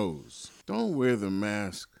your nose. Don't wear the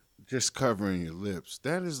mask just covering your lips.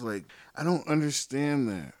 That is like, I don't understand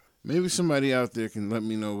that. Maybe somebody out there can let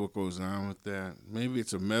me know what goes on with that. Maybe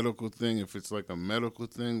it's a medical thing. If it's like a medical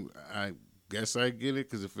thing, I guess I get it,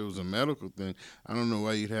 because if it was a medical thing, I don't know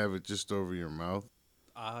why you'd have it just over your mouth.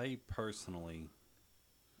 I personally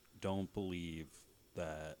don't believe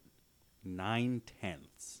that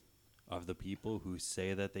 9/10 of the people who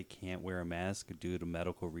say that they can't wear a mask due to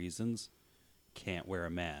medical reasons can't wear a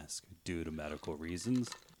mask due to medical reasons.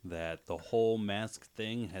 That the whole mask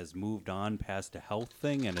thing has moved on past a health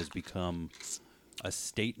thing and has become a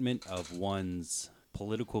statement of one's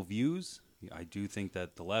political views. I do think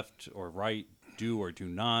that the left or right do or do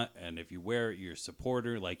not, and if you wear it, you're a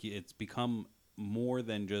supporter. Like, it's become more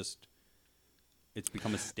than just. It's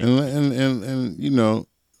become a statement. And you know,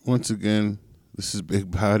 once again, this is Big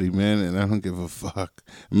Body, man, and I don't give a fuck.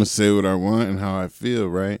 I'm going to say what I want and how I feel,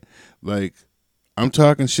 right? Like, I'm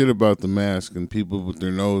talking shit about the mask and people with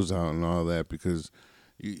their nose out and all that because,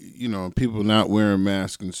 you know, people not wearing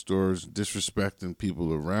masks in stores, disrespecting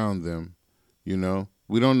people around them, you know.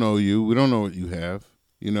 We don't know you. We don't know what you have,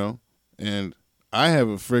 you know. And I have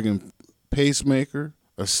a friggin' pacemaker,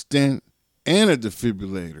 a stent, and a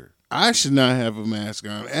defibrillator. I should not have a mask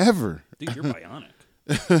on ever. Dude, you're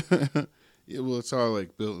bionic. Yeah, well, it's all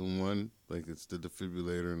like built in one. Like, it's the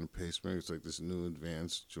defibrillator and the pacemaker. It's like this new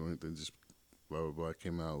advanced joint that just blah, blah, blah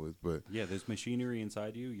came out with. But Yeah, there's machinery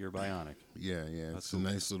inside you. You're bionic. yeah, That's it's cool. a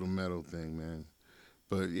nice little metal thing, man.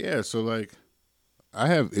 But yeah, so like, I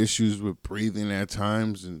have issues with breathing at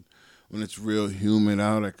times, and when it's real humid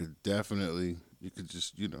out, you could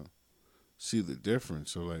just, you know, see the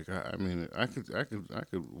difference. So like, I mean, I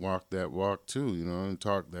could walk that walk too, you know, and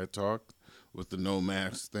talk that talk with the no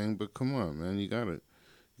mask thing. But come on, man, you gotta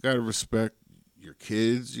respect your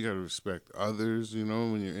kids. You gotta respect others. You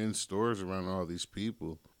know, when you're in stores around all these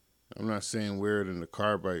people. I'm not saying wear it in the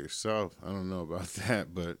car by yourself. I don't know about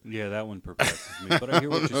that, but Yeah, that one perplexes me. But I hear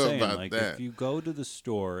what don't you're know saying. about Like, that. if you go to the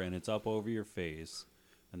store and it's up over your face,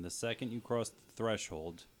 and the second you cross the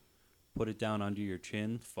threshold, put it down under your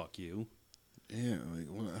chin, fuck you. yeah, like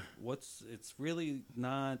what? It's really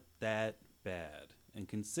not that bad. And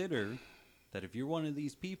consider that if you're one of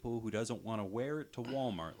these people who doesn't want to wear it to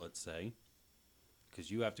Walmart, let's say, because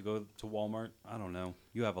you have to go to Walmart, I don't know,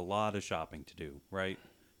 you have a lot of shopping to do, right?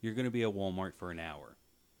 You're going to be at Walmart for an hour.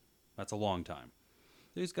 That's a long time.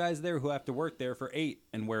 There's guys there who have to work there for 8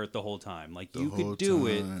 and wear it the whole time. Like, The you whole could do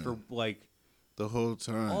time. it for, like, The whole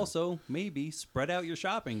time. also, maybe spread out your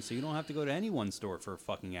shopping so you don't have to go to any one store for a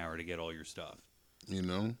fucking hour to get all your stuff. You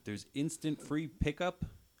know, There's instant free pickup.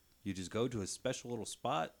 You just go to a special little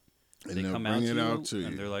spot. and They they'll come bring out it to out you, to you.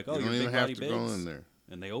 and they're like, "Oh, you you're don't Big even have Body to go Biggs." in there.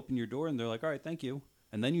 And they open your door and they're like, "All right, thank you."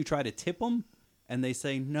 And then you try to tip them, and they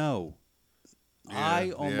say no. I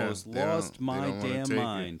almost they don't- lost they my don't wanna damn take it.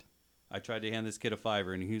 mind. I tried to hand this kid a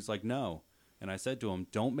 $5, and he was like, "No." And I said to him,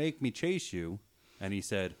 "Don't make me chase you." And he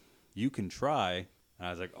said, "You can try." And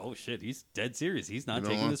I was like, "Oh shit, he's dead serious. He's not You don't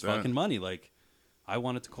taking want this that. fucking money." Like, I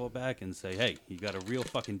wanted to call back and say, "Hey, you got a real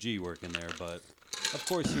fucking G working there." But of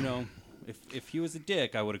course, you know, if he was a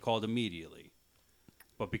dick, I would have called immediately.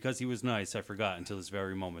 But because he was nice, I forgot until this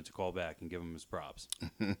very moment to call back and give him his props.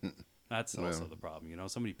 That's also Well. the problem, you know.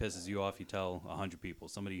 Somebody pisses you off, you tell 100 people.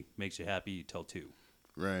 Somebody makes you happy, you tell 2.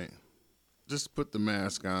 Right. Just put the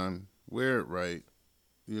mask on, wear it right,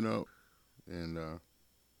 you know, and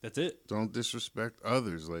That's it. don't disrespect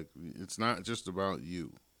others. Like, it's not just about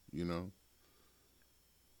you, you know.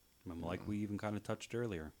 Like we even kind of touched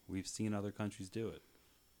earlier, we've seen other countries do it.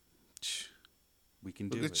 We can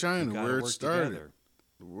do Look it. at China, We gotta where it work started. together.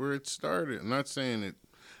 Where it started. I'm not saying it.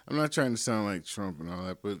 I'm not trying to sound like Trump and all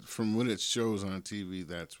that, but from what it shows on TV,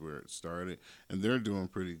 that's where it started, and they're doing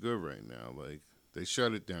pretty good right now. Like, they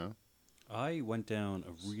shut it down. I went down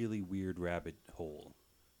a really weird rabbit hole.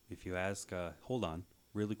 If you ask, hold on,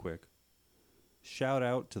 really quick. Shout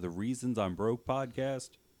out to the Reasons I'm Broke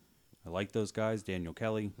podcast. I like those guys, Daniel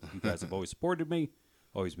Kelly. You guys have always supported me.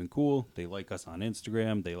 Always been cool. They like us on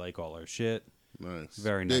Instagram. They like all our shit. Nice.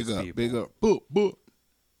 Very nice people. Big up. Boop,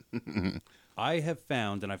 boop. I have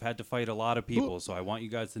found, and I've had to fight a lot of people, so I want you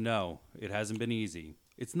guys to know, it hasn't been easy.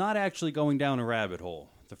 It's not actually going down a rabbit hole.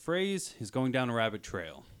 The phrase is going down a rabbit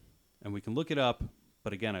trail. And we can look it up,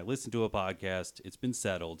 but again, I listened to a podcast. It's been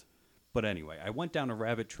settled. But anyway, I went down a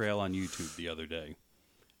rabbit trail on YouTube the other day,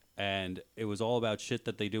 and it was all about shit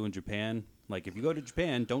that they do in Japan. Like, if you go to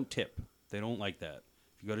Japan, don't tip. They don't like that.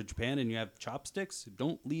 If you go to Japan and you have chopsticks,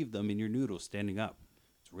 don't leave them in your noodles standing up.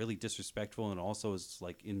 It's really disrespectful, and also is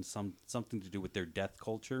like in something to do with their death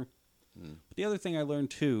culture. But the other thing I learned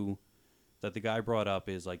too that the guy brought up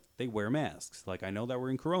is like they wear masks. Like, I know that we're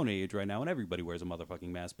in Corona age right now and everybody wears a motherfucking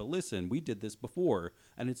mask, but listen, we did this before,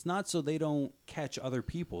 and it's not so they don't catch other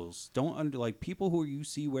people's. Like people who you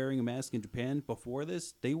see wearing a mask in Japan before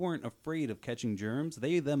this, they weren't afraid of catching germs.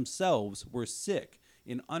 They themselves were sick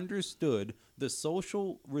and understood the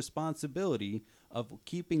social responsibility of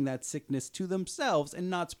keeping that sickness to themselves and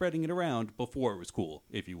not spreading it around before it was cool,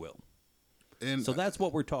 if you will. And So that's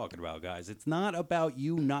what we're talking about, guys. It's not about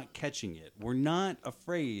you not catching it. We're not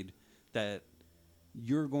afraid that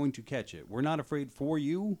you're going to catch it. We're not afraid for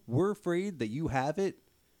you. We're afraid that you have it,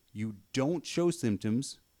 you don't show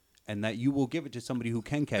symptoms, and that you will give it to somebody who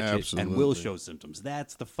can catch it and will show symptoms.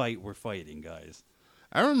 That's the fight we're fighting, guys.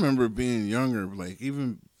 I remember being younger, like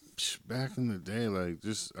even back in the day, like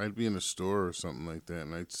just I'd be in a store or something like that,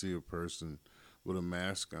 and I'd see a person with a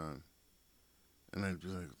mask on. And I'd be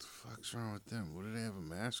like, what the fuck's wrong with them? What do they have a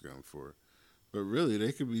mask on for? But really,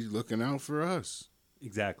 they could be looking out for us.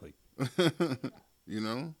 Exactly. You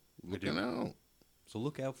know? Looking out. So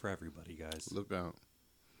look out for everybody, guys. Look out.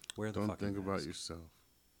 Wear the Don't fucking think mask. about yourself.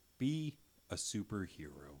 Be a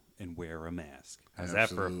superhero and wear a mask. How's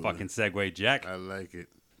Absolutely. that for a fucking segue, Jack? I like it.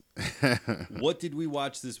 What did we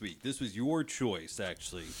watch this week? This was your choice,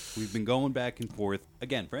 actually. We've been going back and forth.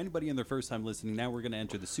 Again, for anybody in their first time listening, now we're going to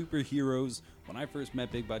enter the superheroes. When I first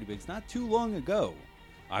met Big Body Biggs not too long ago,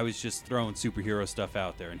 I was just throwing superhero stuff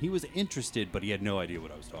out there, and he was interested, but he had no idea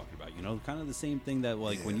what I was talking about. You know, kind of the same thing that,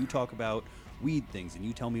 like, when you talk about weed things and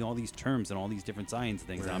you tell me all these terms and all these different science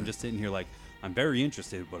things, and I'm just sitting here like, I'm very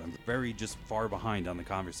interested, but I'm very just far behind on the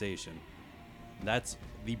conversation. That's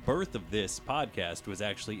the birth of this podcast was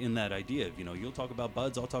actually in that idea of, you know, you'll talk about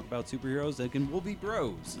buds, I'll talk about superheroes, and we'll be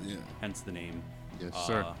bros. Yeah. Hence the name. Yes,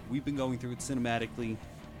 sir. We've been going through it cinematically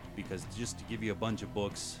because just to give you a bunch of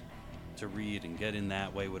books to read and get in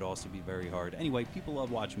that way would also be very hard. Anyway, people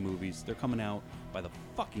love watching movies. They're coming out by the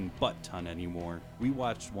fucking butt ton anymore. We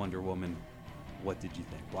watched Wonder Woman. What did you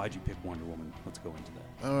think? Why'd you pick Wonder Woman? Let's go into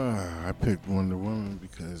that. I picked Wonder Woman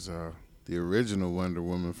because the original Wonder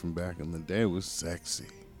Woman from back in the day was sexy.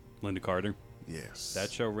 Linda Carter. Yes.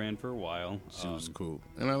 That show ran for a while. She was cool.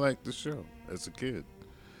 And I liked the show as a kid.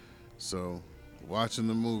 So watching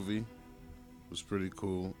the movie was pretty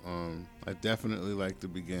cool. I definitely liked the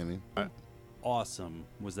beginning. Awesome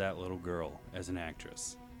was that little girl as an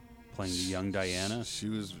actress playing the young Diana. She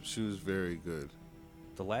was very good.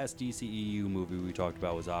 The last DCEU movie we talked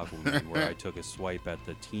about was Aquaman, where I took a swipe at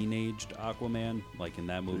the teenaged Aquaman. Like in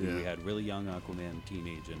that movie, we had really young Aquaman,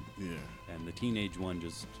 teenaging. Yeah. And the teenage one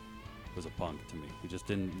just was a punk to me. He just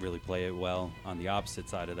didn't really play it well. On the opposite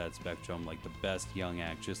side of that spectrum, like the best young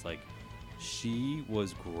actress, like she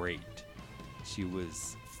was great. She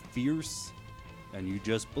was fierce, and you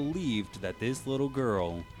just believed that this little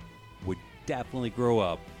girl would definitely grow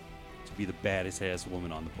up to be the baddest ass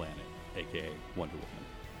woman on the planet, aka Wonder Woman.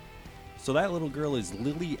 So that little girl is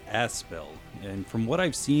Lily Aspel, and from what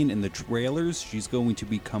I've seen in the trailers, she's going to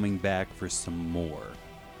be coming back for some more.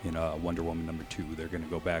 In Wonder Woman #2, they're going to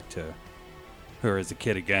go back to her as a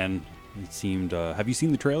kid again. It seemed. Have you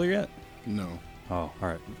seen the trailer yet? No. Oh, all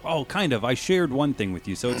right. Oh, kind of. I shared one thing with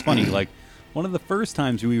you, so it's funny. Like one of the first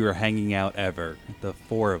times we were hanging out ever, the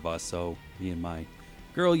four of us. So me and my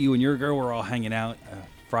girl, you and your girl, were all hanging out.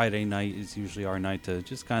 Friday night is usually our night to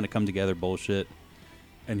just kind of come together, bullshit.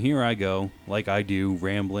 And here I go, like I do,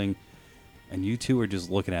 rambling, and you two are just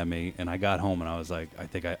looking at me. And I got home and I was like, I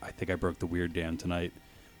think I broke the weird dam tonight,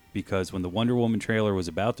 because when the Wonder Woman trailer was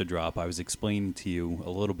about to drop, I was explaining to you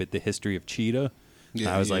a little bit the history of Cheetah. Yeah,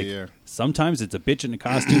 and I was sometimes it's a bitch in a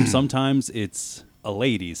costume, sometimes it's a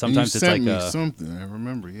lady, sometimes it's like something. I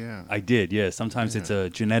remember, yeah. I did, yeah. Sometimes it's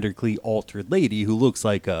a genetically altered lady who looks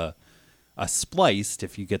like a spliced,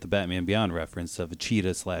 if you get the Batman Beyond reference, of a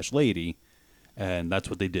cheetah/lady. And that's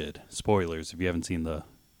what they did. Spoilers if you haven't seen the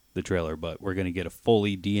trailer, but we're going to get a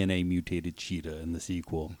fully DNA mutated cheetah in the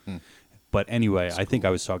sequel. But anyway, I think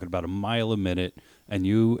I was talking about a mile a minute, and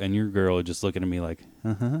you and your girl are just looking at me like,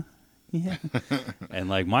 Yeah. And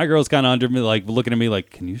like my girl's kind of under me, like looking at me like,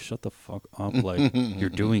 can you shut the fuck up? Like you're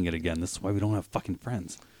doing it again. This is why we don't have fucking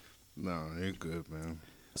friends. No, you're good, man.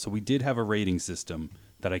 So we did have a rating system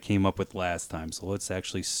that I came up with last time. So let's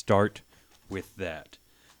actually start with that.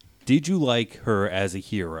 Did you like her as a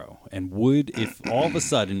hero? And would, if all of a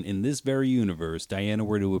sudden in this very universe Diana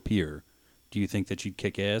were to appear, do you think that she'd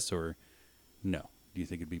kick ass or no? Do you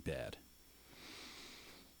think it'd be bad?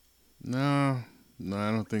 No,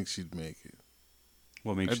 I don't think she'd make it.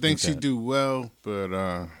 What makes I you think she'd that? do well, but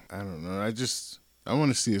I don't know. I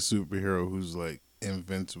want to see a superhero who's like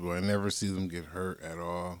invincible. I never see them get hurt at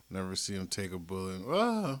all. Never see them take a bullet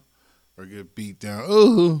or get beat down.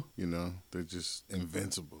 Oh, they're just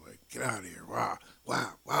invincible. Like, get out of here. Wow,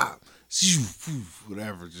 wow, wow.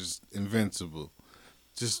 Whatever, just invincible.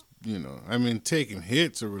 Just, taking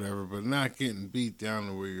hits or whatever, but not getting beat down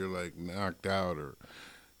to where you're like knocked out or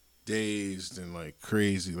dazed and like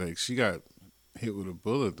crazy. Like she got hit with a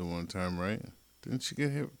bullet the one time, right? Didn't she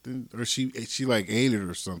get hit? Or she like ate it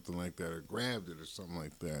or something like that, or grabbed it or something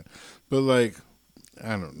like that. But like,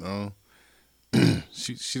 I don't know.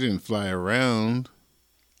 she didn't fly around.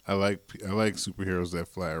 I like superheroes that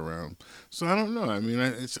fly around. So I don't know. I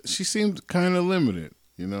mean, she seemed kind of limited,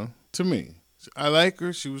 to me. I like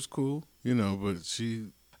her. She was cool, but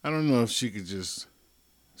I don't know if she could just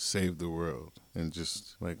save the world and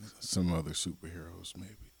just like some other superheroes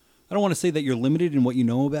maybe. I don't want to say that you're limited in what you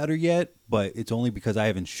know about her yet, but it's only because I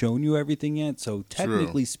haven't shown you everything yet. So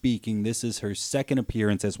technically speaking, this is her second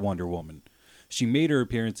appearance as Wonder Woman. She made her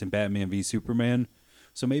appearance in Batman v Superman.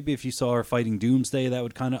 So maybe if you saw her fighting Doomsday, that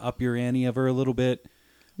would kind of up your ante of her a little bit.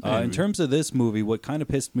 In terms of this movie, what kind of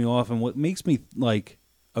pissed me off and what makes me like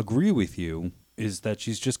agree with you is that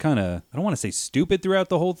she's just kind of, I don't want to say stupid throughout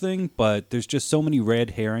the whole thing, but there's just so many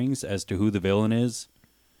red herrings as to who the villain is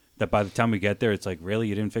that by the time we get there, it's like, really?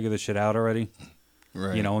 You didn't figure this shit out already?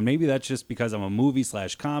 Right. And maybe that's just because I'm a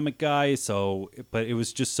movie/comic guy, but it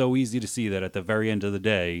was just so easy to see that at the very end of the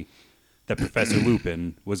day, that Professor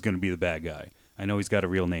Lupin was going to be the bad guy. I know he's got a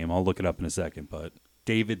real name. I'll look it up in a second, but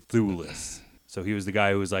David Thewlis. So he was the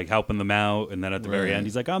guy who was like helping them out, and then at the very end,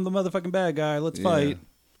 he's like, I'm the motherfucking bad guy. Let's fight.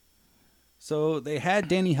 So they had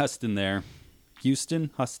Danny Huston there.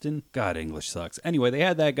 Huston? God, English sucks. Anyway, they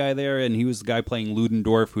had that guy there, and he was the guy playing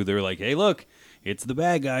Ludendorff, who they were like, hey, look, it's the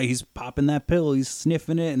bad guy. He's popping that pill. He's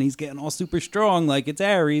sniffing it, and he's getting all super strong like it's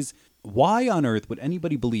Ares. Why on earth would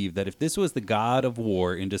anybody believe that if this was the god of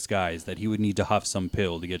war in disguise, that he would need to huff some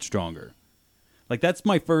pill to get stronger? Like, that's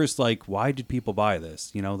my first, like, why did people buy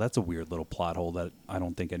this? That's a weird little plot hole that I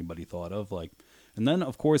don't think anybody thought of. Like, and then,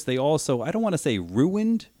 of course, they also, I don't want to say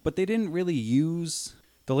ruined, but they didn't really use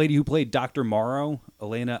the lady who played Dr. Morrow,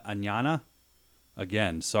 Elena Anyana.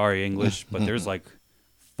 Again, sorry, English, but there's like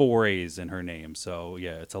 4 A's in her name. So,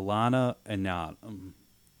 yeah, it's Alana Anyana.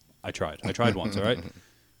 I tried once, all right?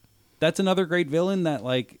 That's another great villain that,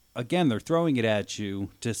 like, again, they're throwing it at you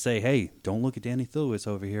to say, hey, don't look at Danny Thewlis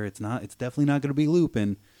over here. It's definitely not going to be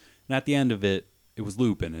Lupin. And at the end of it, it was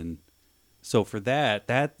Lupin. And so for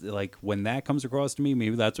that, like, when that comes across to me,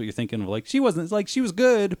 maybe that's what you're thinking of. Like, she was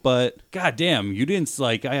good, but goddamn, you didn't,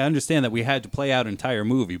 like, I understand that we had to play out an entire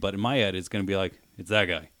movie, but in my head, it's going to be like, it's that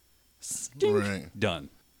guy. Stink. Right. Done.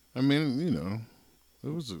 I mean, it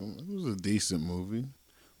was a decent movie.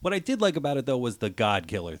 What I did like about it, though, was the God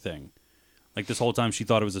Killer thing. Like, this whole time she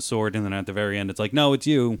thought it was a sword, and then at the very end, it's like, no, it's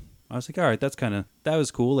you. I was like, all right, that was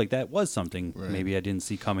cool. Like, that was something maybe I didn't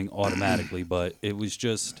see coming automatically, but it was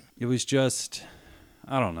just,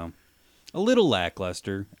 I don't know, a little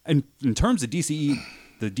lackluster. And in terms of the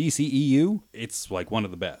DCEU, it's like one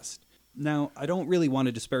of the best. Now, I don't really want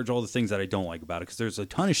to disparage all the things that I don't like about it, because there's a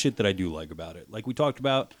ton of shit that I do like about it. Like we talked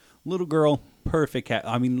about, little girl, perfect.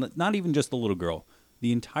 I mean, not even just the little girl.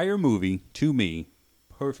 The entire movie, to me,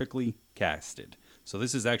 perfectly casted. So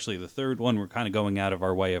this is actually the third one. We're kind of going out of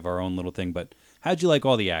our way of our own little thing. But how'd you like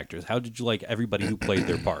all the actors? How did you like everybody who played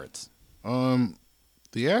their parts?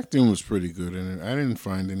 The acting was pretty good in it. I didn't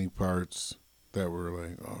find any parts that were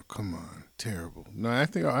like, oh, come on, terrible. No, I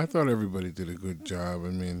thought everybody did a good job. I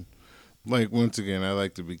mean, like, once again, I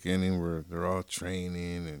like the beginning where they're all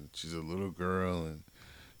training and she's a little girl and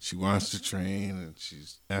she wants to train and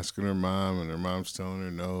she's asking her mom and her mom's telling her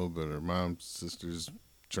no, but her mom's sister's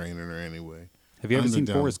training her anyway. Have you ever seen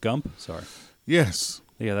Forrest Gump? Sorry. Yes.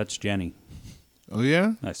 Yeah, that's Jenny. Oh,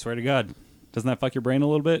 yeah? I swear to God. Doesn't that fuck your brain a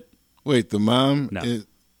little bit? Wait, the mom? No.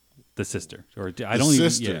 The sister.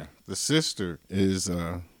 The sister is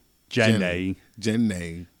Jenny.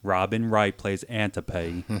 Jenny. Robin Wright plays Aunt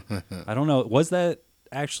Pay. I don't know. Was that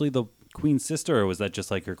actually the Queen's sister, or was that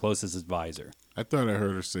just like her closest advisor? I thought I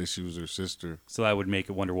heard her say she was her sister. So that would make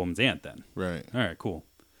it Wonder Woman's aunt then. Right. All right, cool.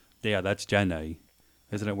 Yeah, that's Jenna.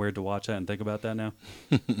 Isn't it weird to watch that and think about that now?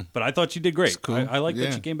 But I thought she did great. It's cool. I like that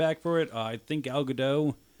Yeah. she came back for it. I think Gal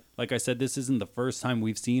Gadot, like I said, this isn't the first time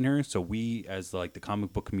we've seen her. So we, as like the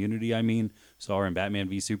comic book community, saw her in Batman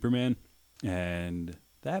v Superman. And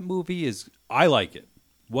that movie is, I like it.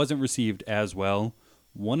 Wasn't received as well.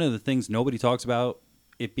 One of the things nobody talks about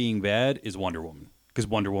it being bad is Wonder Woman. Because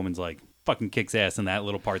Wonder Woman's like fucking kicks ass in that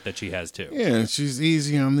little part that she has too. Yeah, and she's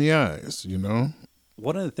easy on the eyes, you know?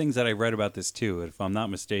 One of the things that I read about this too, if I'm not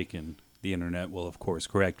mistaken, the internet will of course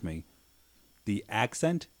correct me. The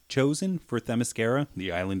accent chosen for Themyscira,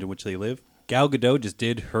 the island in which they live, Gal Gadot just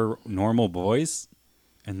did her normal voice,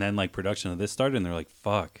 and then like production of this started, and they're like,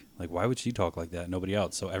 "Fuck! Like, why would she talk like that? Nobody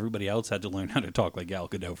else." So everybody else had to learn how to talk like Gal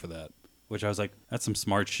Gadot for that. Which I was like, "That's some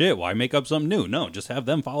smart shit. Why make up something new? No, just have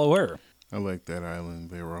them follow her." I like that island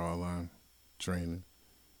they were all on training.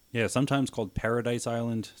 Yeah, sometimes called Paradise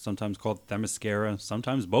Island, sometimes called Themyscira,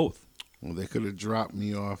 sometimes both. Well, they could have dropped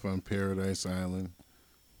me off on Paradise Island,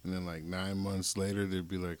 and then like 9 months later, there'd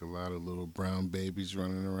be like a lot of little brown babies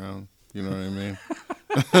running around. You know what I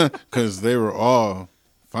mean? Because they were all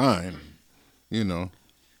fine. You know,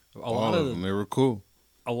 all of them. They were cool.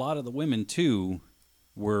 A lot of the women too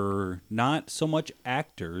were not so much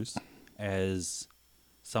actors as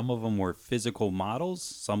some of them were physical models.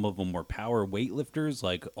 Some of them were power weightlifters.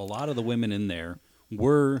 Like a lot of the women in there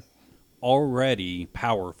were already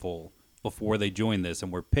powerful before they joined this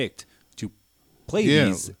and were picked to play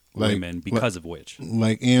these women because of which.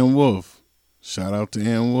 Like Ann Wolfe. Shout out to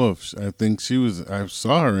Ann Wolfe. I think I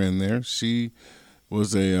saw her in there. She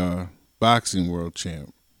was a boxing world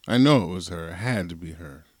champ. I know it was her. It had to be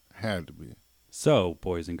her. Had to be. So,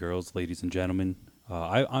 boys and girls, ladies and gentlemen,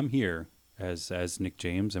 I'm here as Nick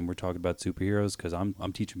James, and we're talking about superheroes because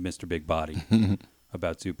I'm teaching Mr. Big Body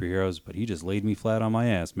about superheroes, but he just laid me flat on my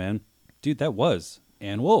ass, man. Dude, that was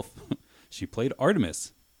Ann Wolfe. She played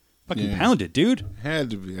Artemis. Fucking pounded, dude. Had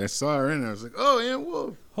to be. I saw her in there. I was like, oh, Ann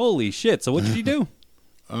Wolfe. Holy shit. So what did she do?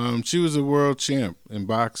 She was a world champ in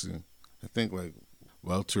boxing. I think like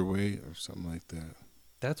welterweight or something like that.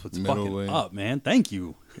 That's what's fucking up, man. Thank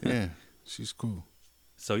you. Yeah, she's cool.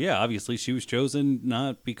 So yeah, obviously she was chosen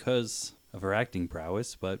not because of her acting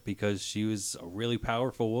prowess, but because she was a really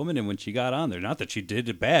powerful woman, and when she got on there, not that she did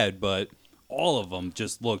it bad, but all of them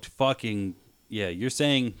just looked fucking... Yeah, you're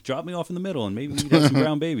saying drop me off in the middle and maybe we'd have some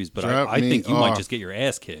brown babies, but I think you might just get your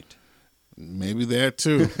ass kicked. Maybe that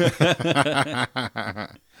too.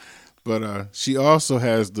 But she also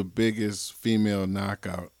has the biggest female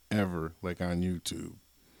knockout ever, like on YouTube.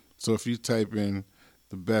 So if you type in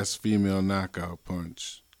the best female knockout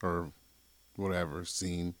punch or whatever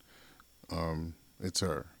scene, it's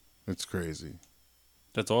her. It's crazy.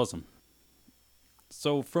 That's awesome.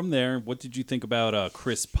 So from there, what did you think about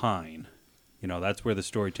Chris Pine? You know, that's where the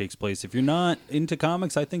story takes place. If you're not into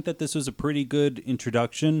comics, I think that this was a pretty good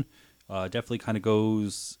introduction. Definitely kind of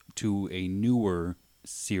goes to a newer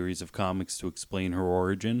series of comics to explain her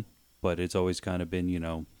origin. But it's always kind of been, you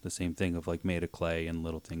know, the same thing of like made of clay and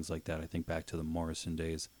little things like that. I think back to the Morrison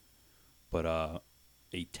days. But a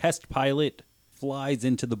test pilot flies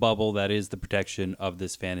into the bubble that is the protection of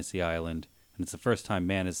this fantasy island. And it's the first time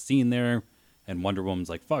man is seen there. And Wonder Woman's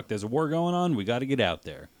like, fuck, there's a war going on. We got to get out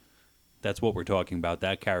there. That's what we're talking about.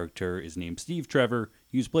 That character is named Steve Trevor.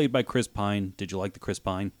 He was played by Chris Pine. Did you like the Chris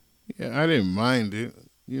Pine? Yeah, I didn't mind it.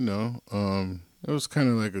 You know, it was kind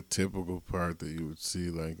of like a typical part that you would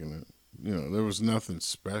see, like in a, you know, there was nothing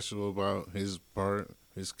special about his part,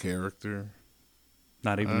 his character.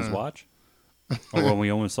 Not even his watch? Or when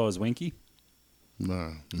we almost saw his winky?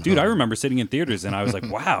 No. Dude, I remember sitting in theaters and I was like,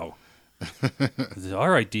 wow. All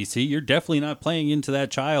right, DC, you're definitely not playing into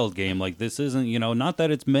that child game. Like, this isn't, you know, not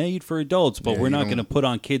that it's made for adults, but we're not going to put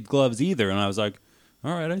on kid gloves either. And I was like,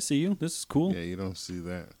 all right, I see you. This is cool. Yeah, you don't see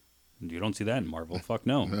that. You don't see that in Marvel. Fuck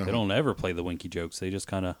no. They don't ever play the winky jokes. They just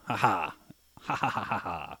kind of, ha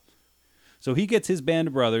ha. So he gets his band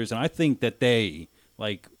of brothers, and I think that they,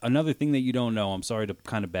 like, another thing that you don't know, I'm sorry to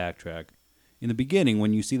kind of backtrack. In the beginning,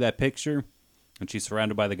 when you see that picture, and she's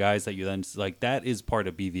surrounded by the guys that you then, like, that is part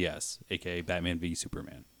of BVS, a.k.a. Batman v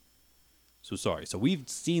Superman. So sorry. So we've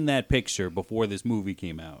seen that picture before this movie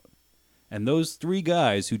came out. And those three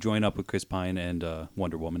guys who join up with Chris Pine and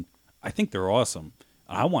Wonder Woman, I think they're awesome.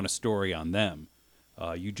 I want a story on them.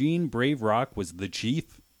 Eugene Brave Rock was the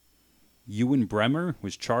chief. Ewan Bremer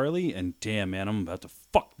was Charlie. And damn, man, I'm about to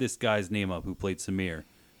fuck this guy's name up who played Samir.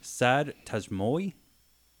 Sad Tajmoy?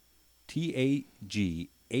 Tajmoy.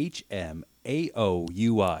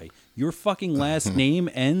 Hmaoui. Your fucking last name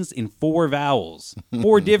ends in 4 vowels.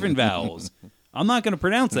 4 different vowels. I'm not going to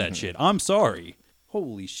pronounce that shit. I'm sorry.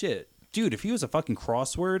 Holy shit. Dude, if he was a fucking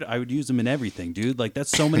crossword, I would use him in everything, dude. Like, that's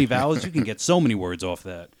so many vowels. You can get so many words off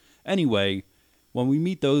that. Anyway, when we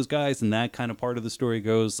meet those guys and that kind of part of the story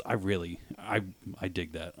goes, I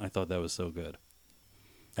dig that. I thought that was so good.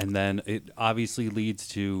 And then it obviously leads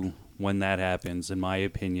to, when that happens, in my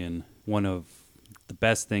opinion, one of the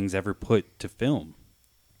best things ever put to film.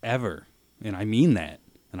 Ever. And I mean that.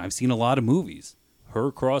 And I've seen a lot of movies.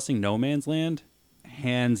 Her crossing no man's land,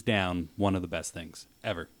 hands down, one of the best things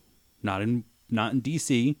ever. Not in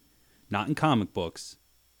DC, not in comic books,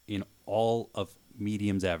 in all of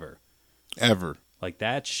mediums ever. Ever. Like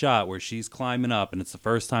that shot where she's climbing up and it's the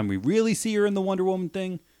first time we really see her in the Wonder Woman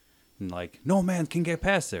thing. And like, no man can get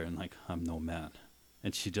past there. And like, I'm no man.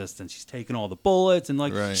 And she's taking all the bullets and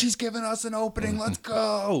like, right. She's giving us an opening. Let's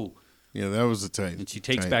go. Yeah, that was a tight. And she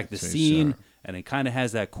takes back the scene, and it kind of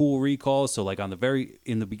has that cool recall. So like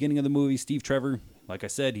in the beginning of the movie, Steve Trevor, like I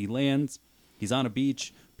said, he lands, he's on a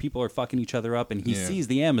beach, people are fucking each other up, and he sees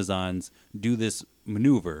the Amazons do this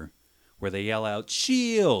maneuver where they yell out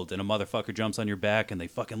 "shield" and a motherfucker jumps on your back and they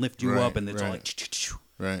fucking lift you up, and it's all like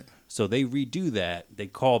right. So they redo that. They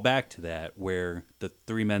call back to that where the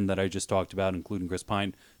 3 men that I just talked about, including Chris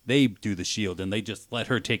Pine, they do the shield, and they just let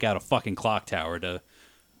her take out a fucking clock tower to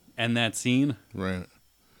end that scene. Right.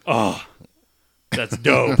 Oh, that's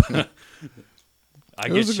dope. I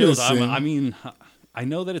get chills. I mean, I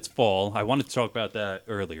know that it's fall. I wanted to talk about that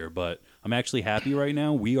earlier, but I'm actually happy right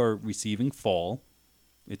now. We are receiving fall.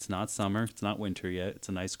 It's not summer. It's not winter yet. It's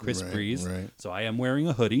a nice crisp breeze. Right. So I am wearing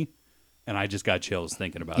a hoodie, and I just got chills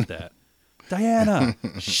thinking about that. Diana,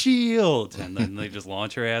 shield. And then they just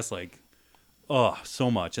launch her ass like, oh, so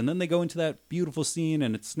much. And then they go into that beautiful scene,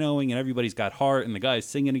 and it's snowing, and everybody's got heart, and the guy's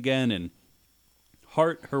singing again, and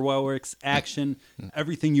heart, heroics, action,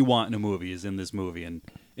 everything you want in a movie is in this movie. And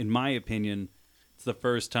in my opinion, it's the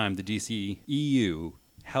first time the DCEU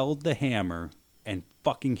held the hammer and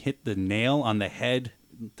fucking hit the nail on the head.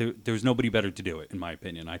 There's nobody better to do it, in my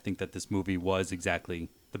opinion. I think that this movie was exactly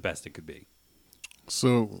the best it could be.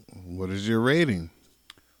 So, what is your rating?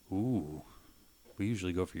 Ooh, we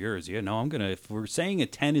usually go for yours. Yeah, no, if we're saying a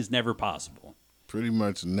 10 is never possible. Pretty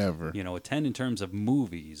much never. You know, a 10 in terms of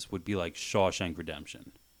movies would be like Shawshank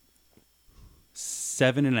Redemption.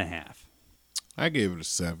 7.5. I gave it a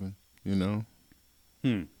 7, you know?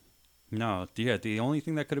 No, yeah, the only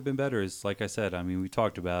thing that could have been better is, like I said, I mean, we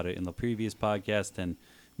talked about it in the previous podcast, and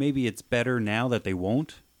maybe it's better now that they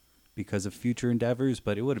won't because of future endeavors,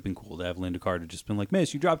 but it would have been cool to have Linda Carter just been like,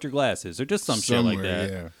 "Miss, you dropped your glasses," or just shit like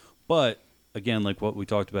that. Yeah. But, again, like what we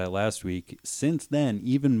talked about last week, since then,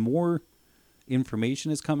 even more information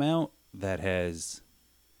has come out that has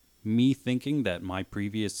me thinking that my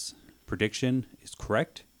previous prediction is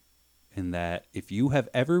correct, and that if you have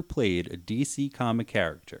ever played a DC comic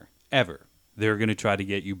character, ever, they're going to try to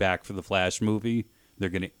get you back for the Flash movie. They're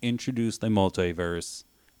going to introduce the multiverse,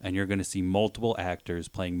 and you're going to see multiple actors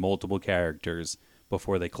playing multiple characters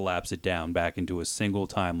before they collapse it down back into a single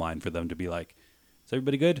timeline for them to be like, is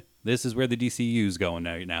everybody good? This is where the DCU's going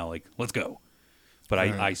now. Like, let's go. But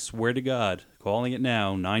I swear to God, calling it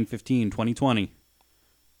now, 9/15/2020,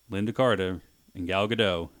 Linda Carter and Gal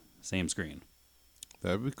Gadot, same screen.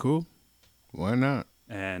 That'd be cool. Why not?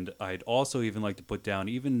 And I'd also even like to put down,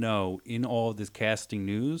 even though in all of this casting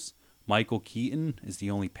news, Michael Keaton is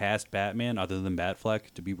the only past Batman other than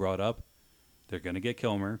Batfleck to be brought up, they're going to get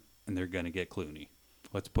Kilmer and they're going to get Clooney.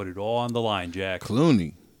 Let's put it all on the line, Jack.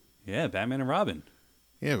 Clooney? Yeah, Batman and Robin.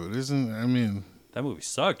 Yeah, but that movie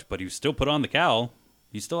sucked, but he still put on the cowl.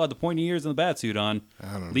 He still had the pointy ears and the bat suit on.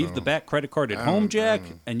 I don't Leave know. the Bat credit card at home, Jack,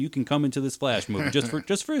 and you can come into this Flash movie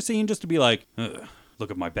just for a scene, just to be like,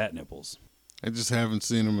 look at my bat nipples. I just haven't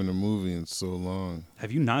seen him in a movie in so long.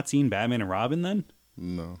 Have you not seen Batman and Robin then?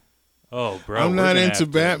 No. Oh, bro, I'm not into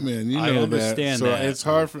Batman. You know I that. understand So that. it's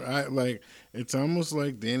hard it's almost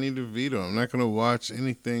like Danny DeVito. I'm not going to watch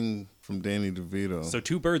anything from Danny DeVito. So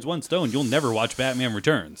 2 birds, 1 stone. You'll never watch Batman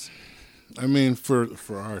Returns. I mean, for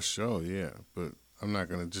our show, yeah, but I'm not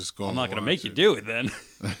going to just go. I'm not going to make you do it then.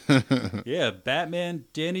 Yeah, Batman.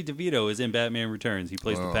 Danny DeVito is in Batman Returns. He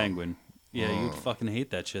plays the Penguin. Yeah, you'd fucking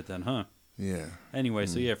hate that shit then, huh? Yeah. Anyway,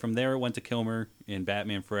 so yeah, from there it went to Kilmer in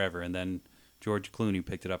Batman Forever, and then George Clooney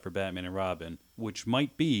picked it up for Batman and Robin, which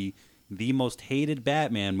might be the most hated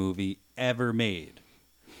Batman movie ever made.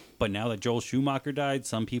 But now that Joel Schumacher died,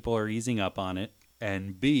 some people are easing up on it.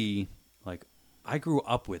 And B, like, I grew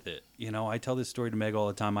up with it. You know, I tell this story to Meg all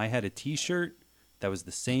the time. I had a T-shirt that was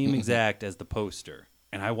the same exact as the poster.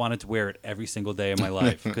 and I wanted to wear it every single day of my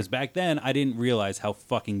life. Because back then, I didn't realize how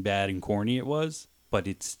fucking bad and corny it was. But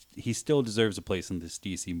he still deserves a place in this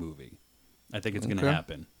DC movie. I think it's going to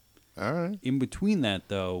happen. All right. In between that,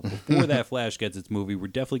 though, before that Flash gets its movie, we're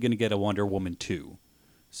definitely going to get a Wonder Woman 2.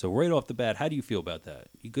 So right off the bat, how do you feel about that?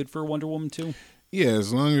 You good for a Wonder Woman 2? Yeah,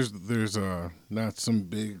 as long as there's not some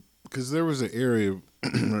big... Because there was an area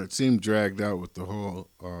where it seemed dragged out with the whole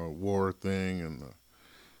war thing. And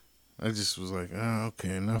I just was like,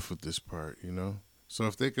 okay, enough with this part, you know? So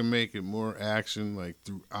if they can make it more action, like,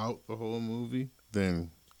 throughout the whole movie,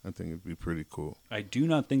 then I think it'd be pretty cool. I do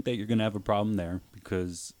not think that you're going to have a problem there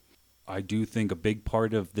because I do think a big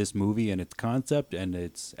part of this movie and its concept and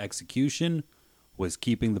its execution was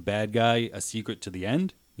keeping the bad guy a secret to the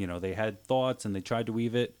end. You know, they had thoughts and they tried to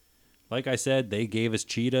weave it. Like I said, they gave us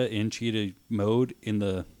Cheetah in Cheetah mode in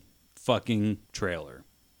the fucking trailer.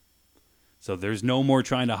 So there's no more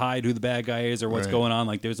trying to hide who the bad guy is or what's going on.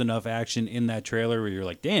 Like, there's enough action in that trailer where you're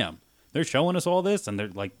like, damn, they're showing us all this? And they're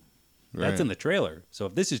like, that's in the trailer. So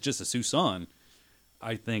if this is just a Susan,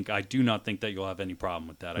 I do not think that you'll have any problem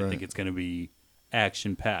with that. I think it's going to be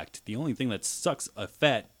action-packed. The only thing that sucks a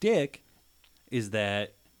fat dick is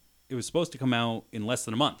that it was supposed to come out in less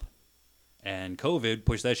than a month. And COVID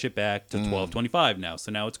pushed that shit back to 12/25 now.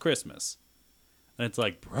 So now it's Christmas. And it's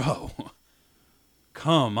like, bro,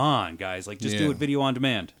 come on, guys. Like, just do it video on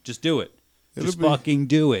demand. Just do it. Just fucking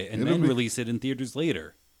do it. And then release it in theaters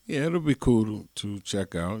later. Yeah, it'll be cool to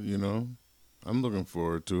check out, you know. I'm looking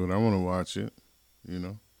forward to it. I want to watch it, you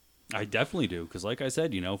know. I definitely do. Because like I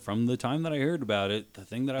said, you know, from the time that I heard about it, the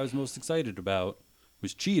thing that I was most excited about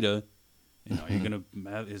was Cheetah. You know,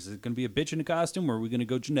 is it going to be a bitch in a costume or are we going to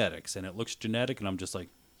go genetics? And it looks genetic and I'm just like,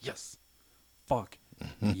 yes, fuck,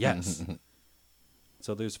 yes.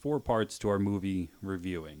 So there's 4 parts to our movie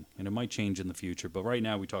reviewing, and it might change in the future. But right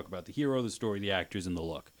now we talk about the hero, the story, the actors, and the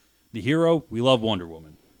look. The hero, we love Wonder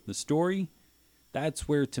Woman. The story, that's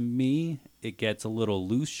where, to me, it gets a little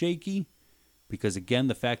loose shaky. Because, again,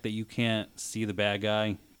 the fact that you can't see the bad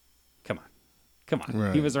guy, come on.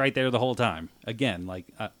 Right. He was right there the whole time. Again, like,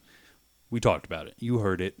 we talked about it. You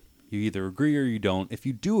heard it. You either agree or you don't. If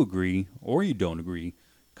you do agree or you don't agree,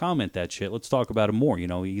 comment that shit. Let's talk about it more. You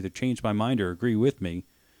know, either change my mind or agree with me.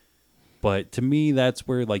 But to me, that's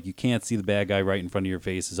where, like, you can't see the bad guy right in front of your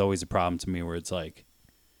face is always a problem to me, where it's like,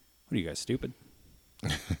 what are you guys, stupid?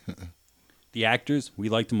 The actors, we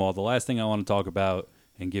liked them all. The last thing I want to talk about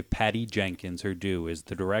and give Patty Jenkins her due is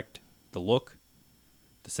the look,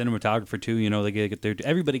 the cinematographer too. You know, they get their,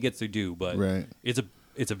 everybody gets their due, but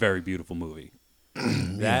it's a very beautiful movie.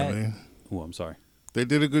 I'm sorry. They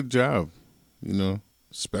did a good job, you know,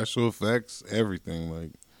 special effects, everything,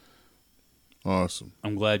 like, awesome.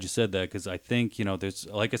 I'm glad you said that because I think, you know, there's,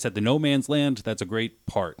 like I said, the No Man's Land, that's a great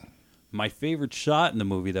part. My favorite shot in the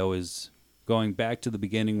movie, though, is going back to the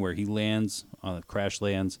beginning where he lands, crash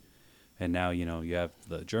lands, and now, you know, you have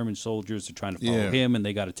the German soldiers are trying to follow him, and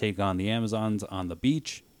they got to take on the Amazons on the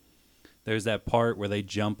beach. There's that part where they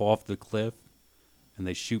jump off the cliff, and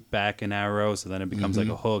they shoot back an arrow, so then it becomes like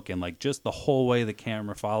a hook, and, like, just the whole way the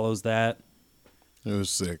camera follows that. It was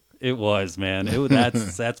sick. It was, man.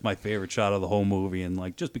 That's my favorite shot of the whole movie, and,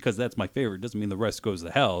 like, just because that's my favorite doesn't mean the rest goes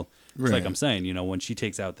to hell. It's like I'm saying, you know, when she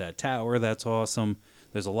takes out that tower, that's awesome.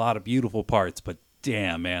 There's a lot of beautiful parts, but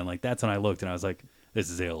damn, man, like, that's when I looked and I was like, this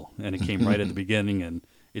is ill. And it came right at the beginning, and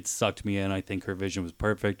it sucked me in. I think her vision was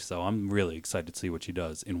perfect, so I'm really excited to see what she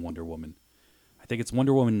does in Wonder Woman. I think it's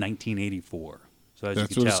Wonder Woman 1984. So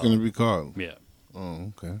that's what it's going to be called? Yeah.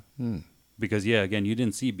 Oh, okay. Because, yeah, again, you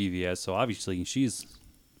didn't see BVS, so obviously she's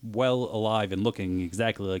well alive and looking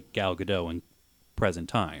exactly like Gal Gadot in present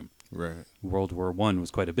time. Right. World War I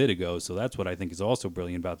was quite a bit ago, so that's what I think is also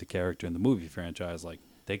brilliant about the character in the movie franchise. Like,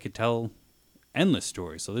 they could tell endless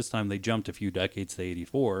stories. So this time they jumped a few decades to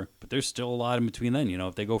 84, but there's still a lot in between then. You know,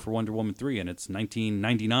 if they go for Wonder Woman 3 and it's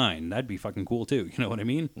 1999, that'd be fucking cool too. You know what I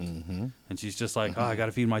mean? Mm-hmm. And she's just like, I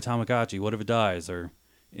gotta feed my Tamagotchi. What if it dies? Or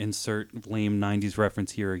insert lame 90s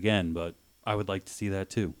reference here again, but I would like to see that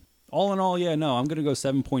too. All in all, yeah, no, I'm gonna go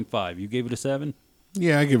 7.5. You gave it a 7?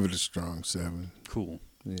 Yeah, I give it a strong 7. Cool.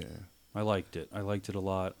 Yeah. I liked it. I liked it a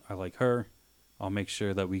lot. I like her. I'll make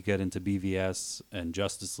sure that we get into BVS and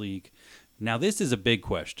Justice League. Now, this is a big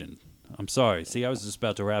question. I'm sorry. See, I was just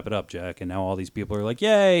about to wrap it up, Jack, and now all these people are like,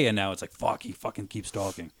 yay, and now it's like, fuck, he fucking keeps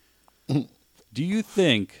talking. Do you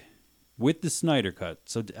think, with the Snyder Cut,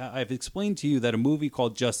 so I've explained to you that a movie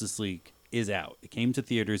called Justice League is out. It came to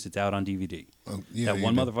theaters. It's out on DVD. That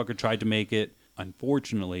one motherfucker tried to make it.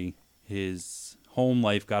 Unfortunately, his home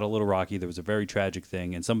life got a little rocky. There was a very tragic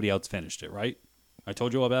thing, and somebody else finished it, right? I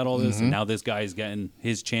told you about all this, and now this guy is getting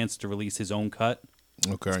his chance to release his own cut.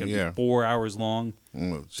 Okay, It's going to yeah. be 4 hours long.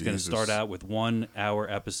 Oh, It's going to start out with 1 hour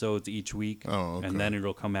episodes each week. Oh, okay. And then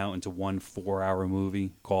it'll come out into 1 4-hour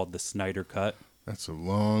movie called The Snyder Cut. That's a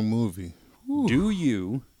long movie. Whew. Do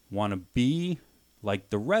you want to be like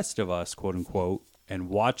the rest of us, quote unquote, and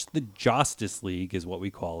watch the Justice League, is what we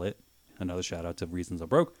call it? Another shout out to Reasons I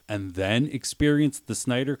Broke. And then experience the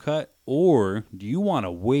Snyder Cut? Or do you want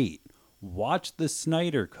to wait, watch the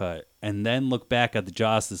Snyder Cut, and then look back at the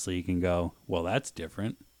Justice League and go, well, that's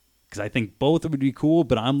different? Because I think both would be cool,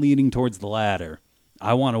 but I'm leaning towards the latter.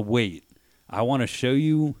 I want to wait. I want to show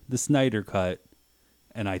you the Snyder Cut.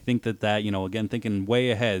 And I think that, you know, again, thinking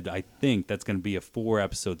way ahead, I think that's going to be a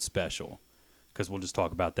 4-episode special. Because we'll just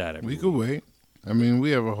talk about that every We week. could wait. I mean,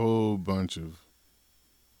 we have a whole bunch of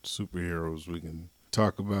superheroes we can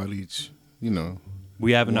talk about each, you know.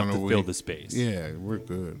 We have enough One to a fill week. the space. Yeah, we're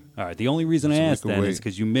good. All right. The only reason I So we asked could that wait. is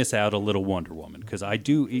because you miss out a little Wonder Woman. Because I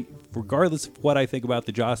do, regardless of what I think about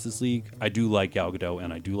the Justice League, I do like Gal Gadot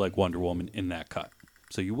and I do like Wonder Woman in that cut.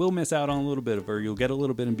 So you will miss out on a little bit of her. You'll get a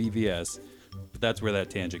little bit in BVS. But that's where that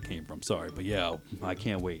tangent came from. Sorry. But yeah, I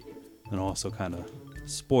can't wait. And also kind of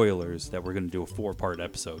spoilers that we're going to do a 4-part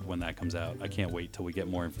episode when that comes out. I can't wait till we get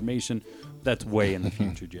more information. That's way in the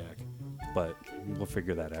future, Jack. But we'll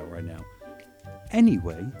figure that out right now.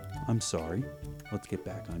 Anyway, I'm sorry. Let's get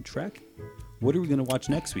back on track. What are we going to watch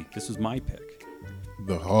next week? This was my pick.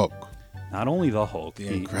 The Hulk. Not only the Hulk. The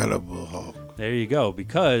Incredible Hulk. There you go.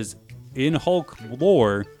 Because in Hulk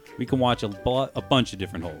lore, we can watch a bunch of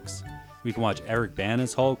different Hulks. We can watch Eric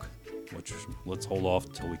Bana's Hulk, which let's hold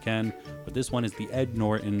off till we can. But this one is the Ed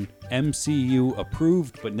Norton MCU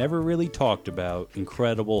approved but never really talked about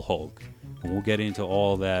Incredible Hulk. And we'll get into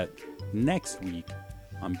all that next week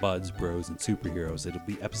on Buds, Bros, and Superheroes. It'll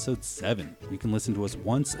be episode 7. You can listen to us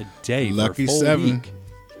once a day Lucky for a full 7. week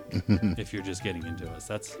if you're just getting into us.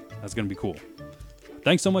 That's going to be cool.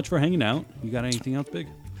 Thanks so much for hanging out. You got anything else big?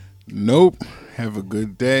 Nope. Have a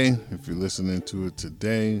good day. If you're listening to it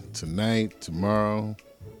today, tonight, tomorrow,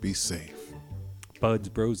 be safe. Buds,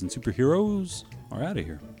 Bros, and Superheroes are out of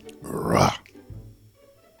here. Rah.